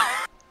jump.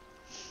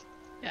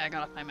 Yeah, I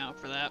gotta time out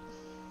for that.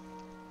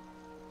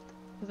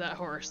 That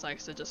horse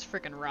likes to just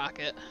frickin' rock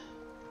it.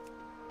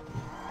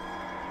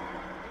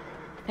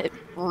 It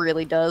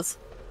really does.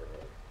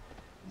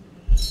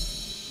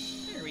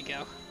 There we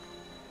go.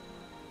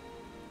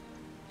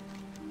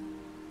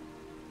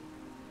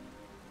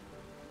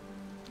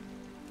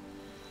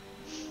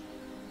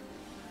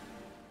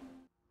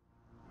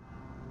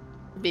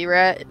 Be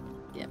right.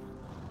 Yeah.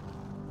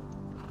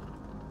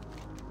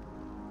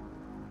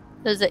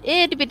 There's an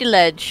itty bitty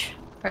ledge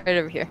right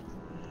over here.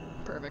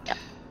 Perfect. Yeah.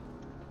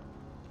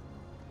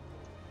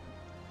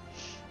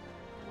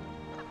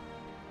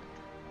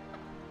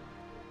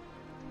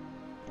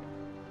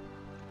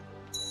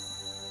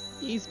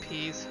 These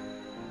peas.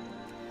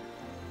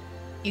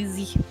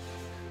 Easy.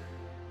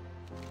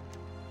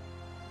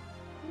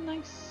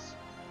 Nice.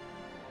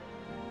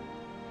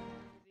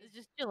 It's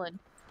just chilling.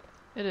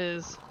 It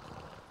is.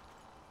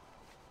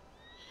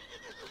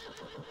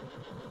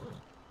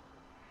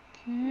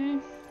 Okay.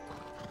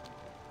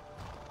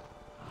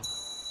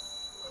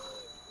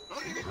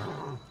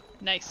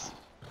 Nice.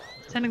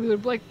 Technically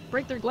would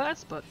break their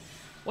glass, but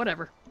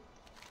whatever.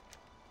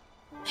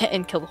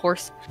 And kill the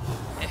horse.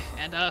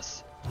 And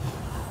us.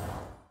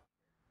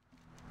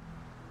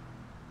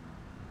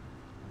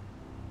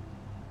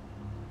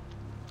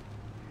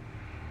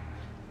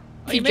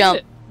 Oh, You you jump. made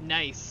it.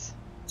 Nice.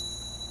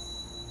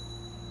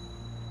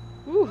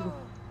 Woo.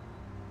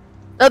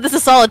 Oh, this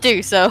is solid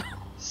too, so.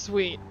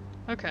 Sweet.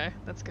 Okay,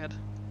 that's good.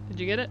 Did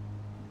you get it?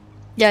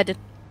 Yeah, I did.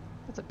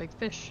 That's a big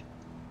fish.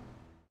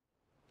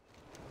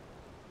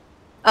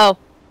 Oh.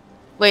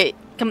 Wait,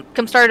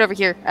 come start it over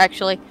here,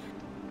 actually.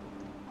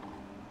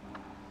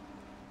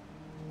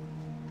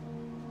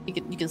 You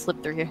can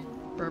slip through here.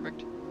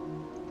 Perfect. It's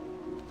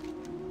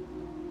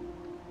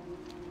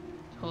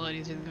a whole lot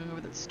easier than going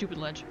over that stupid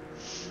ledge.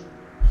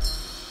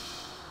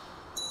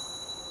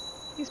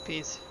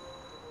 Peace.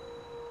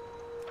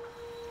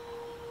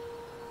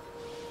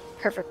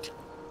 Perfect.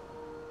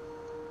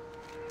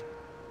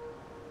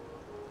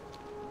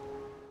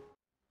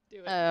 Do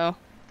it. Oh.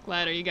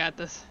 Glider, you got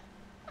this.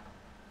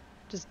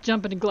 Just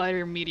jump into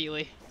glider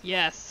immediately.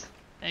 Yes.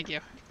 Thank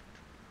you.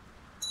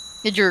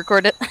 Did you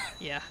record it?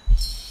 Yeah.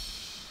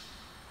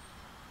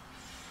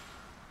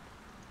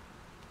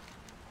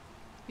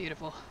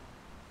 Beautiful.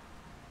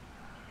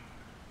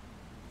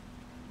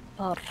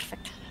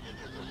 Perfect.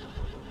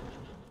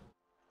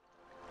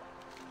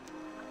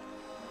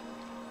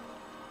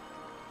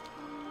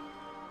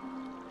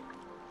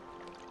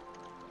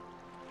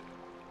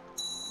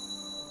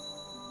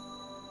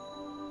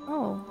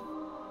 Oh.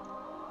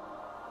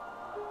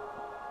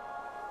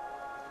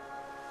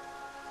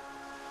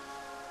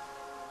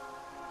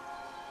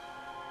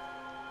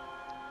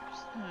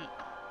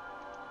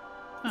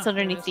 It's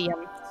underneath the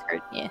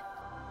skirt, yeah.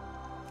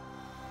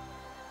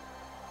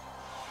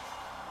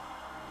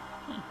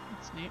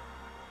 That's neat.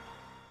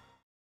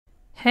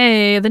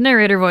 Hey, the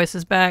narrator voice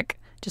is back.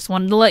 Just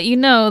wanted to let you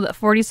know that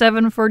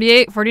 47,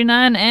 48,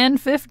 49, and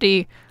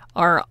 50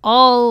 are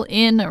all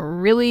in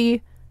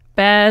really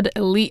bad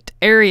elite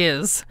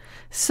areas.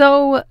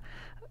 So,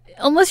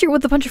 unless you're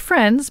with a bunch of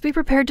friends, be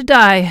prepared to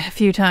die a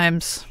few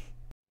times.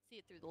 See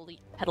it through the elite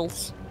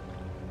petals.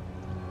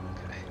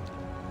 Okay.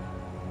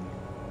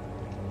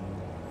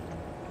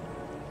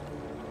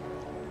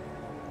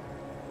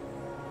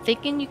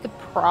 Thinking you could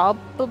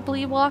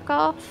probably walk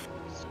off.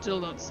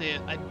 Still don't see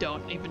it. I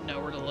don't even know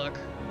where to look.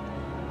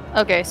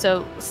 Okay,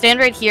 so stand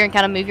right here and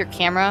kind of move your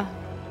camera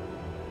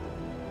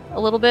a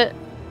little bit,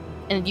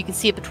 and you can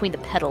see it between the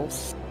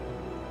petals.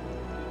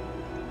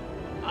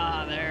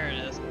 Ah, there it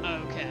is.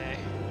 Okay.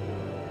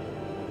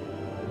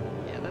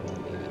 Yeah, that's a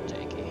bit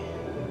janky.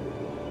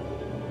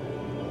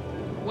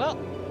 Well.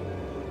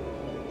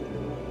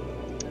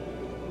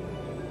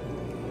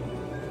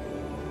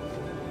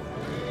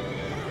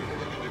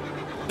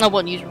 I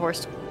won't use your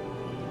horse.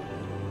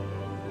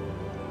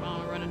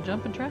 Wanna run and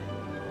jump and try?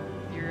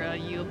 Your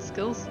yield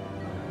skills?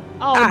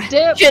 Oh,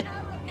 dip! Shit!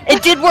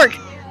 It did work,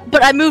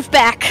 but I moved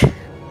back.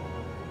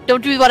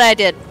 Don't do what I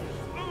did.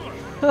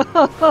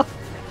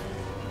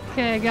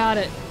 Okay, I got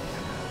it.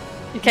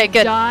 If Okay, you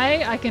good.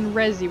 die, I can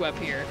res you up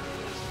here.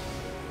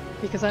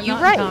 Because I'm You're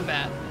not right. in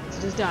combat.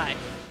 So just die.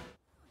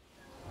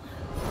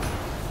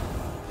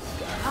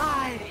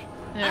 I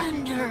There.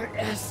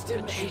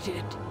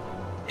 underestimated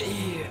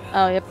you.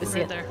 Oh, yep, I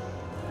see Right it. there.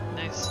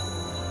 Nice.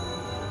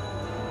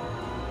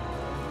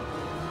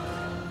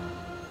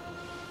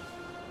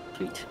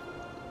 Sweet.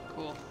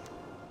 Cool.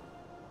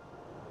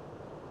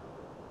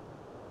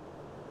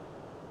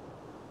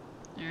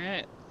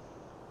 Alright.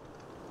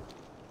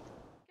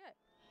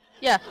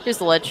 Yeah, here's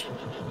the ledge.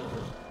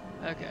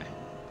 Okay.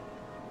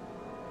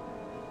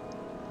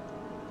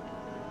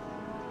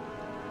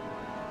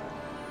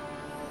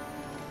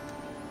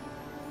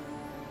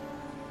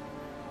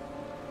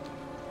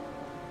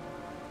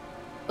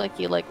 Like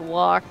you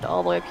walked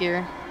all the way up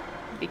here.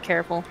 Be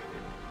careful.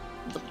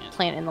 The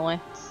plant in the way.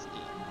 Let's see.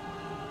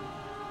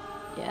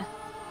 Yeah.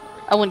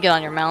 I wouldn't get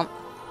on your mount.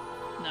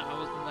 No, I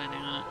wasn't planning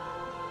on it.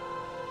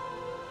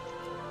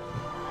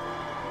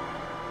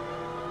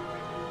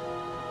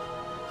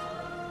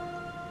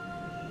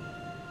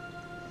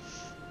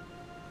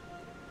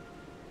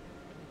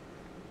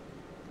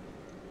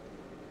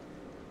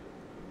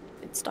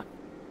 It's stuck.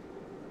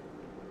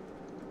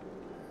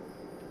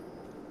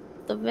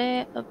 The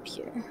way up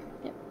here.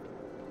 Yep.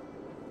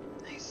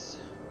 Nice.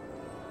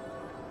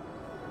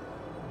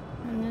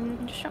 And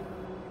then just jump.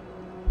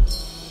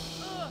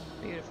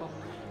 Beautiful.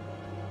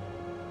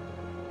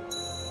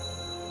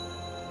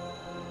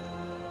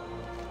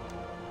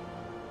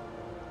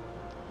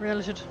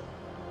 Relish it.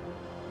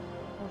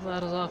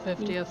 That is our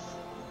 50th. Yes.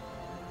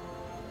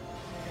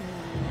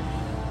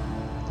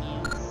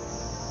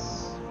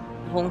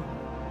 Well,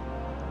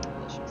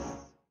 Delicious.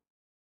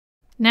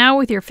 Now,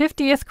 with your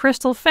 50th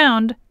crystal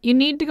found, you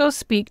need to go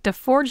speak to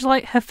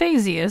Forgelight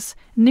Hephasius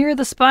near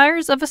the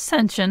Spires of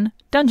Ascension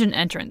dungeon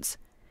entrance.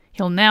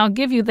 He'll now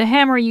give you the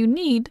hammer you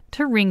need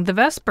to ring the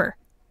Vesper.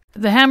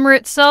 The hammer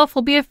itself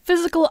will be a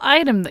physical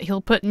item that he'll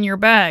put in your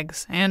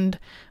bags, and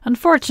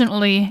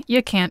unfortunately,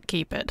 you can't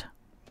keep it.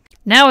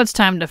 Now it's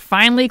time to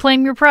finally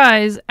claim your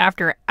prize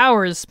after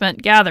hours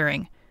spent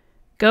gathering.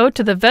 Go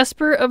to the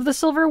Vesper of the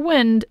Silver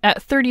Wind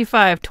at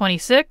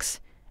 3526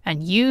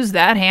 and use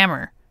that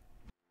hammer.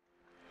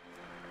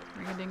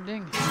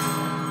 Ring-a-ding-ding.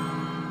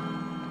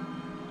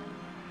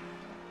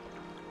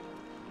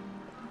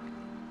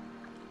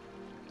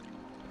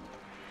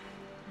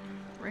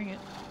 Ring it.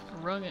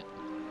 Rung it.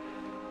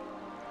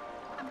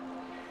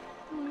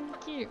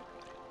 Cute.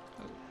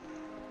 Oh.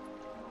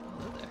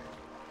 Hello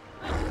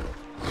there.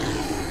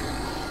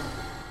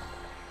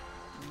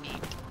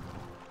 Neat.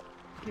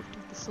 Gift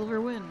of the Silver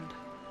Wind.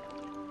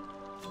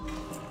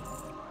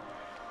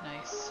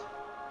 Nice.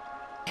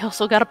 I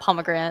also got a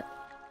pomegranate.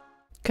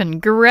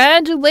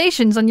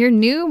 Congratulations on your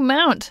new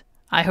mount!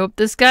 I hope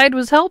this guide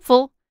was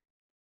helpful.